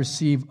might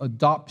receive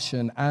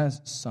adoption as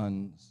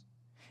sons.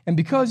 And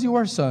because you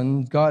are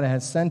sons, God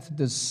has sent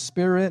the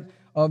Spirit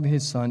of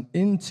His Son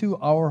into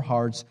our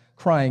hearts,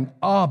 crying,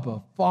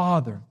 Abba,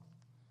 Father.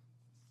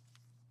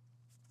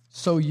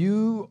 So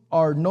you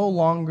are no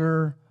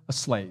longer a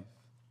slave,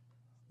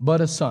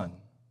 but a son.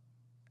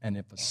 And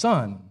if a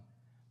son,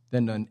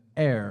 then an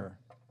heir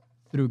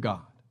through God.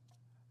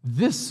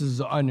 This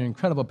is an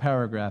incredible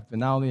paragraph,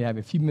 and I only have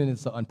a few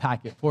minutes to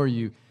unpack it for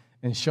you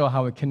and show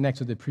how it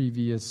connects with the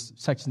previous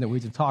section that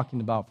we've been talking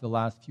about for the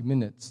last few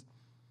minutes.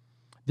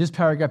 This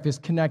paragraph is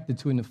connected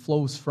to and it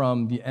flows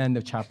from the end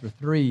of chapter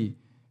 3.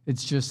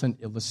 It's just an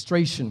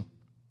illustration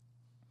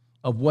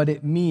of what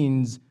it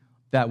means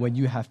that when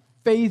you have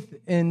faith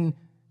in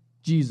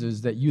Jesus,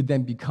 that you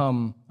then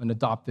become an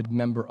adopted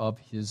member of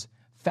His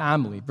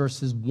family.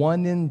 Verses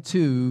 1 and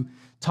 2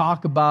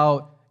 talk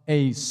about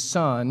a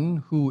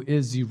son who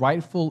is the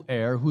rightful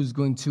heir, who's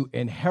going to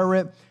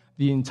inherit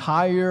the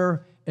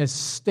entire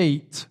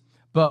estate,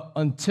 but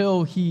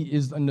until he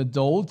is an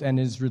adult and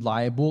is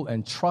reliable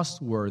and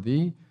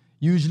trustworthy,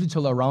 usually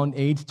till around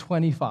age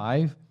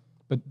 25,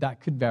 but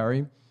that could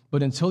vary,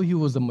 but until he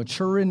was a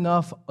mature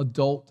enough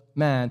adult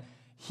man,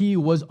 he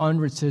was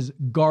under his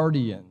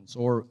guardians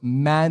or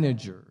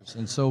managers,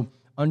 and so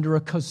under a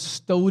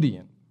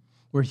custodian,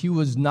 where he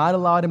was not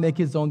allowed to make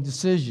his own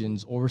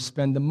decisions or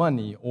spend the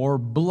money or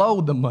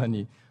blow the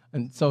money.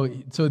 And so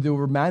there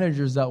were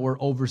managers that were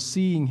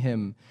overseeing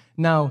him.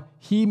 Now,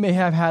 he may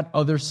have had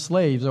other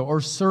slaves or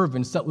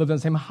servants that lived in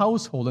the same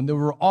household, and they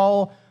were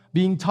all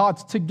being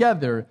taught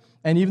together.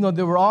 And even though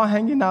they were all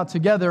hanging out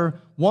together,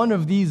 one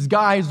of these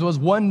guys was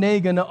one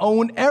day going to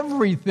own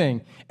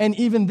everything. And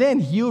even then,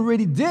 he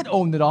already did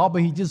own it all,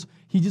 but he just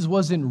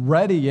wasn't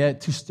ready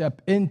yet to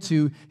step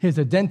into his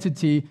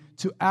identity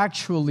to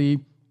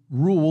actually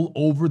rule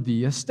over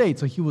the estate.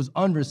 So he was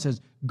under, it says,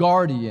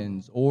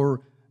 guardians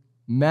or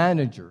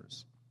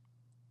managers.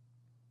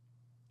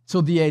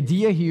 So the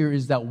idea here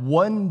is that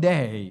one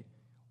day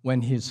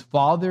when his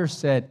father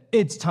said,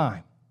 it's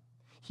time,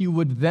 he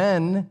would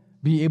then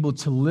be able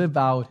to live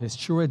out his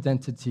true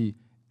identity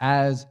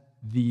as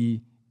the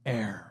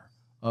heir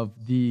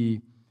of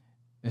the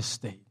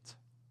estate.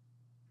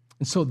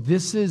 And so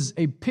this is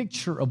a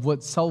picture of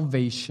what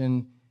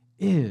salvation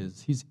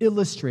is. He's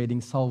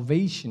illustrating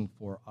salvation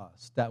for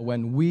us, that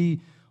when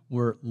we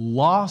were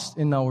lost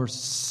in our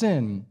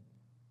sin,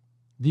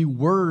 the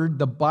Word,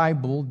 the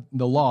Bible,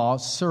 the law,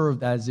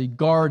 served as a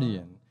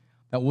guardian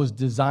that was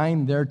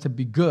designed there to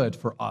be good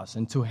for us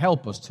and to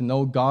help us to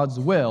know God's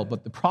will.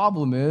 But the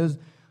problem is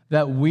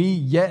that we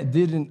yet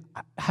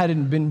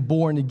hadn't been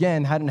born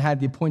again, hadn't had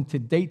the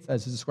appointed dates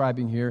as it's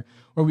describing here,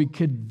 where we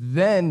could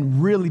then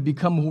really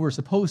become who we're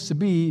supposed to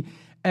be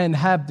and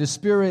have the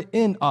Spirit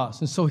in us.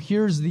 And so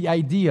here's the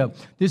idea.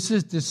 This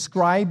is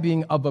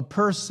describing of a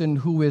person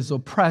who is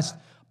oppressed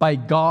by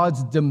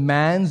God's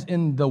demands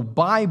in the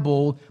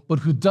Bible, but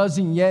who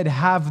doesn't yet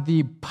have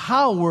the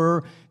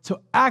power to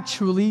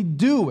actually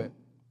do it.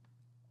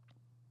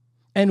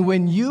 And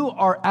when you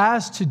are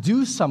asked to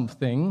do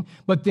something,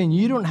 but then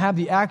you don't have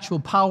the actual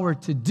power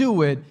to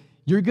do it,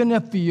 you're going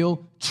to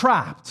feel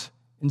trapped,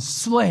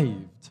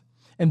 enslaved.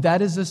 And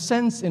that is the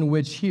sense in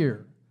which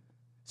here,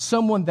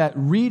 someone that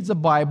reads the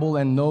Bible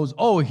and knows,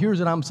 oh, here's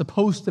what I'm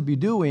supposed to be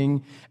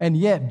doing, and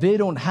yet they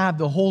don't have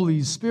the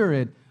Holy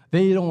Spirit,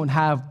 they don't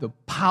have the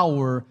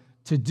power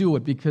to do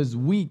it, because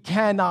we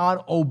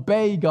cannot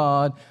obey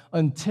God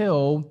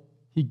until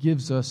He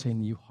gives us a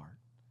new heart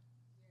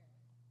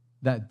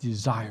that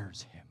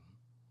desires Him.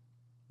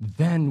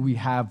 Then we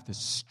have the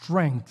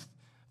strength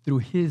through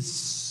His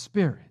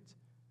Spirit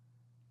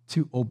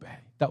to obey.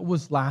 That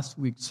was last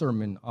week's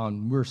sermon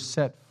on we're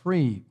set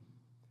free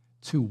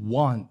to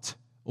want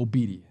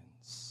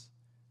obedience.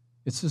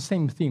 It's the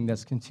same theme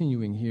that's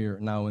continuing here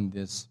now in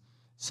this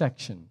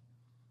section.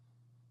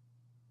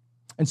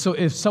 And so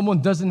if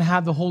someone doesn't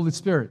have the Holy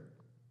Spirit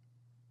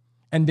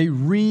and they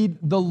read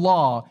the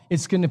law,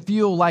 it's going to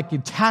feel like a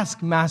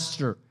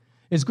taskmaster.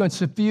 It's going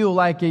to feel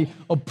like an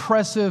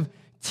oppressive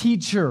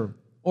teacher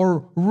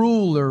or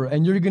ruler,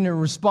 and you're going to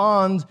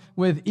respond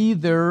with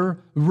either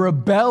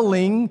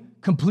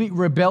complete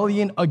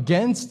rebellion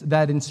against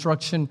that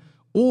instruction,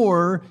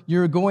 or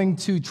you're going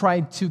to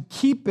try to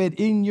keep it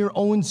in your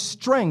own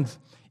strength.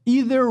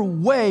 Either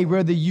way,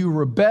 whether you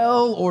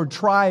rebel or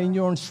try in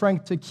your own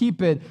strength to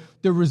keep it,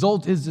 the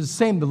result is the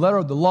same. The letter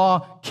of the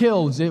law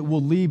kills. It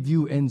will leave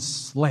you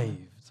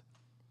enslaved.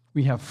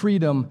 We have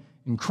freedom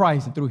in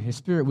Christ, and through His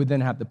Spirit, we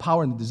then have the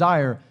power and the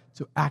desire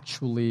to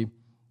actually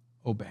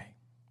obey.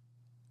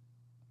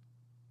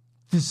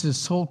 This is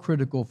so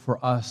critical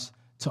for us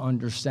to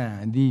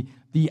understand.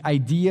 The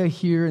idea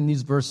here in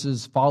these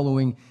verses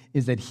following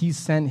is that He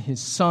sent His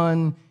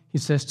Son, He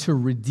says, to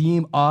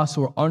redeem us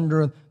who are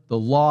under the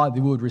law, that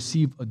we would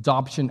receive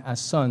adoption as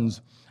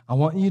sons. I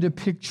want you to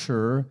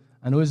picture,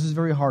 I know this is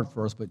very hard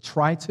for us, but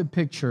try to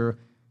picture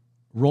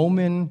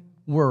Roman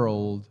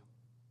world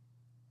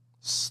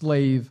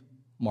slave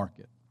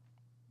market.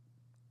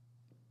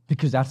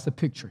 Because that's the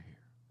picture here.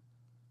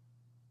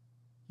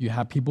 You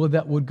have people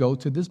that would go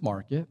to this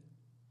market,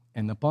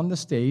 and up on the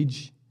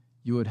stage,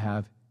 you would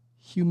have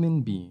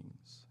human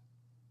beings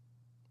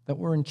that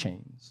were in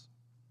chains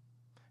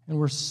and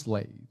were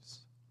slaves.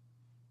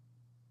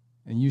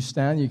 And you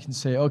stand, you can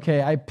say,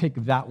 okay, I pick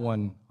that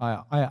one.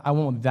 I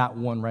want that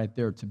one right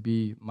there to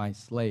be my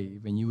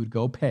slave. And you would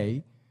go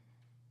pay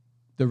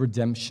the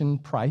redemption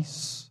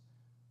price.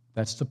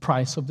 That's the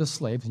price of the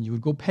slaves. And you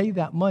would go pay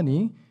that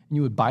money, and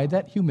you would buy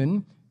that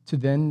human to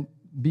then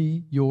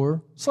be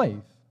your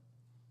slave.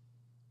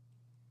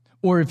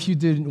 Or if you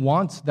didn't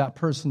want that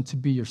person to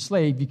be your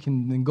slave, you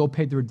can then go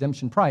pay the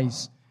redemption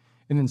price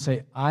and then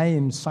say, I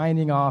am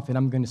signing off and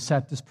I'm going to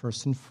set this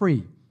person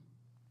free.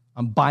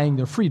 I'm buying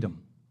their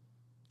freedom.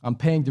 I'm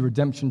paying the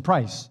redemption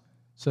price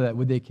so that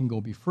they can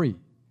go be free.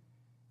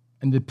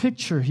 And the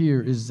picture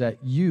here is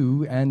that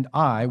you and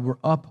I were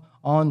up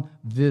on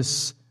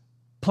this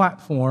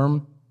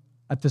platform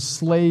at the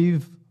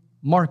slave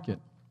market.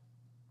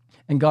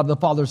 And God the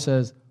Father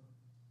says,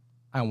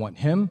 I want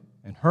him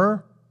and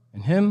her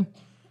and him.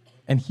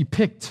 And He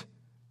picked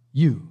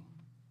you.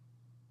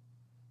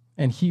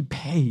 And He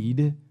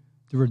paid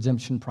the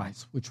redemption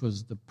price, which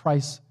was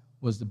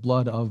the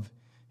blood of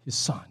His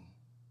Son.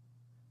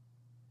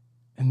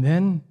 And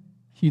then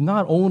He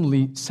not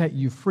only set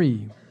you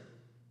free,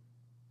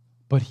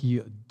 but He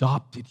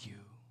adopted you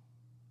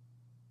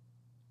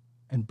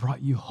and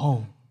brought you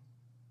home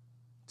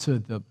to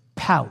the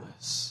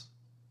palace.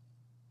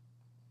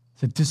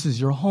 Said, this is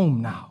your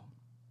home now.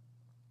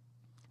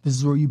 This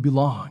is where you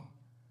belong.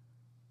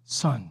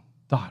 Son,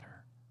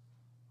 daughter,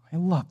 I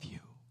love you.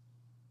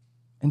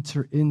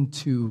 Enter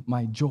into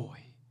my joy.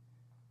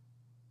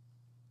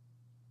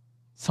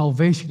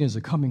 Salvation is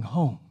a coming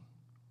home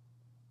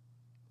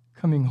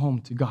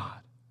to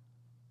God,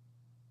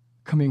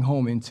 coming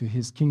home into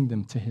His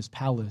kingdom, to His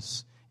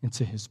palace,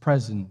 into His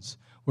presence,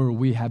 where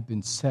we have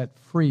been set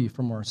free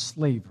from our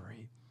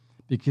slavery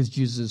because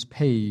Jesus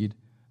paid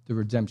the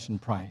redemption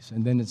price.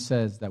 And then it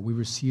says that we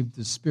received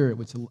the Spirit,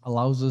 which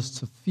allows us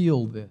to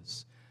feel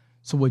this.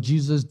 So what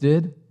Jesus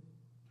did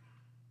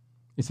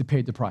is he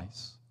paid the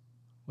price.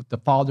 What the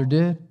Father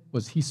did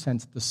was he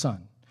sent the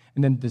Son.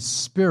 And then the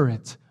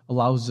Spirit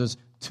allows us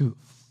to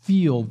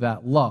feel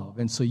that love.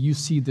 And so you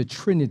see the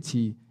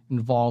Trinity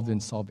involved in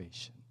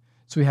salvation.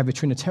 So we have a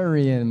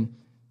Trinitarian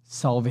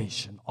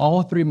salvation.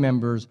 All three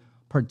members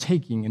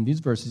partaking in these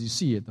verses. You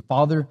see it, the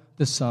Father,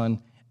 the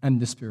Son, and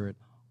the Spirit,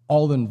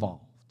 all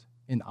involved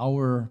in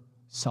our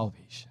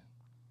salvation.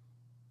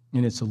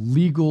 And it's a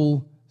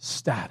legal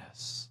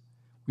status.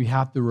 We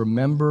have to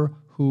remember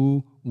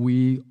who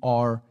we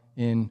are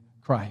in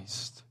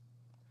Christ.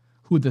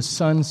 Who the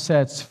Son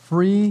sets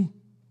free,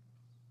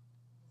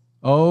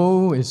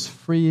 is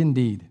free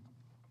indeed.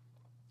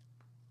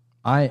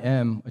 I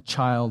am a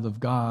child of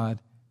God.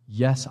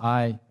 Yes,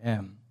 I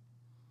am.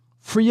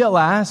 Free at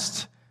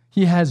last,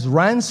 he has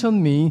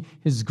ransomed me.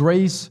 His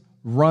grace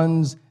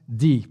runs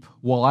deep.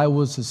 While I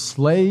was a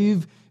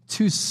slave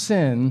to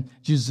sin,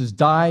 Jesus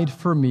died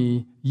for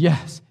me.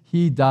 Yes,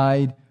 he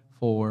died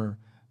for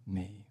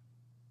me.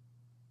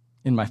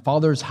 In my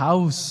Father's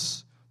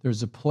house,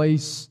 there's a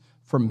place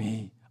for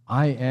me.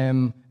 I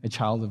am a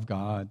child of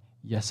God.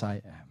 Yes, I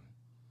am.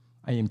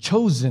 I am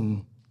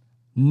chosen,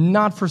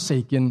 not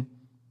forsaken.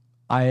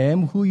 I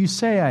am who you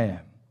say I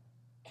am.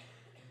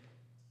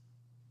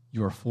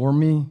 You are for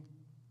me,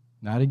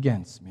 not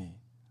against me.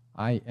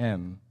 I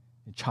am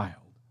a child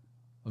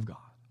of God.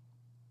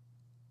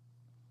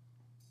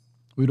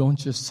 We don't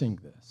just sing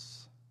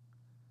this.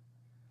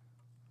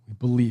 We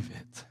believe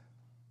it.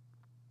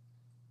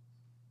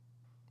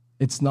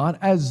 It's not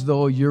as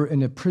though you're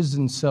in a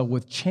prison cell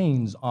with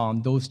chains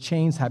on. Those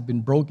chains have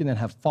been broken and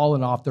have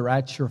fallen off. They're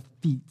at your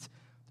feet.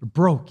 They're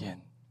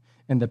broken.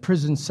 And the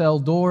prison cell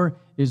door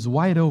is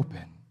wide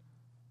open.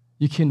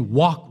 You can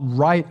walk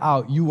right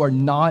out. You are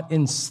not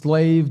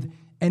enslaved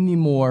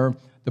anymore.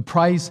 The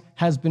price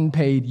has been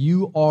paid.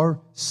 You are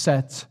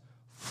set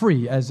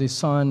free as a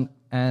son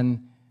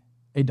and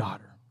a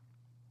daughter.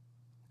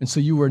 And so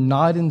you are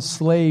not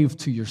enslaved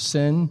to your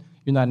sin.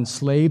 You're not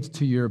enslaved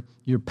to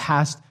your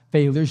past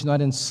failures. You're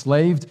not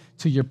enslaved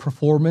to your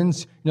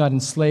performance. You're not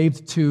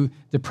enslaved to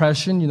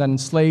depression. You're not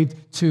enslaved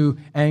to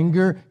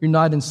anger. You're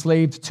not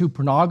enslaved to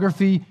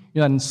pornography.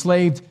 You're not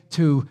enslaved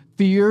to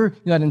fear.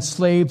 You're not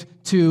enslaved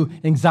to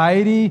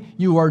anxiety.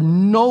 You are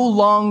no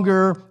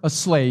longer a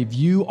slave.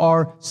 You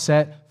are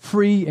set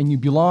free and you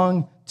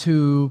belong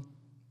to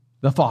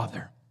the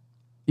Father.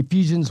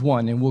 Ephesians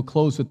 1, and we'll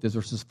close with this,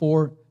 verses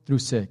 4 through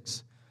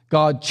 6.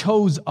 God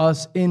chose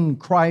us in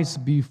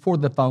Christ before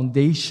the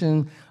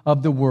foundation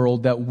of the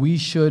world that we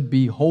should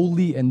be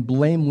holy and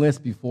blameless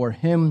before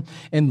Him.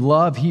 In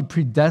love, He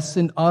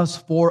predestined us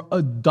for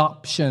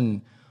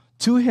adoption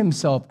to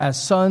Himself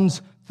as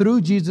sons through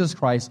Jesus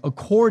Christ,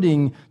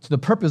 according to the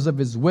purpose of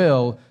His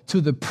will,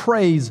 to the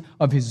praise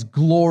of His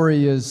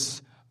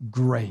glorious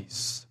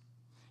grace.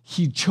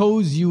 He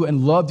chose you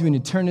and loved you in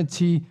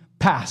eternity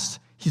past.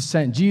 He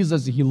sent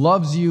Jesus. He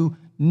loves you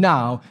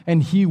now,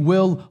 and He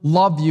will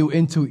love you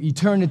into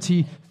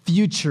eternity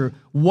future.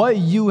 What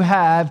you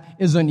have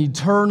is an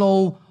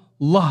eternal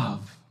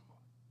love.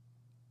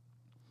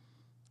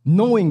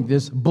 Knowing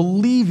this,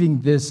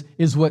 believing this,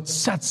 is what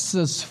sets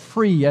us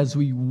free as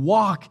we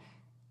walk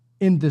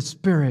in the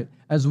Spirit,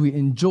 as we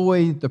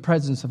enjoy the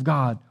presence of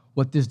God.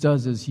 What this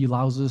does is He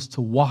allows us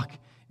to walk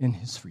in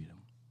His freedom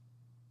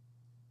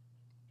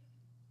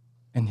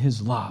and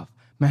His love.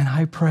 Man,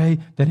 I pray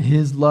that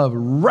His love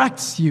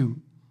wrecks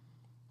you,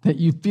 that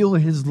you feel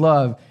His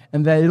love,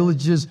 and that it'll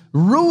just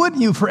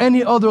ruin you for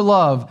any other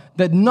love,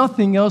 that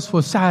nothing else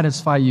will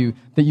satisfy you,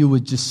 that you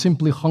would just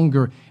simply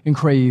hunger and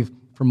crave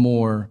for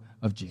more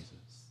of Jesus.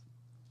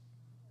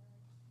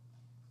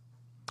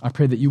 I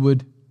pray that you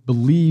would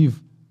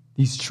believe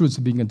these truths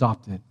of being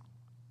adopted,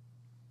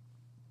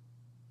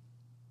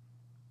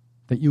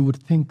 that you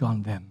would think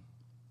on them,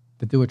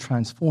 that they would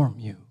transform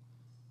you,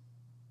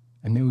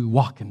 and may we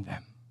walk in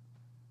them.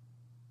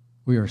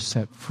 We are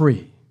set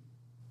free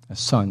as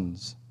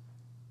sons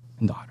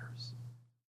and daughters.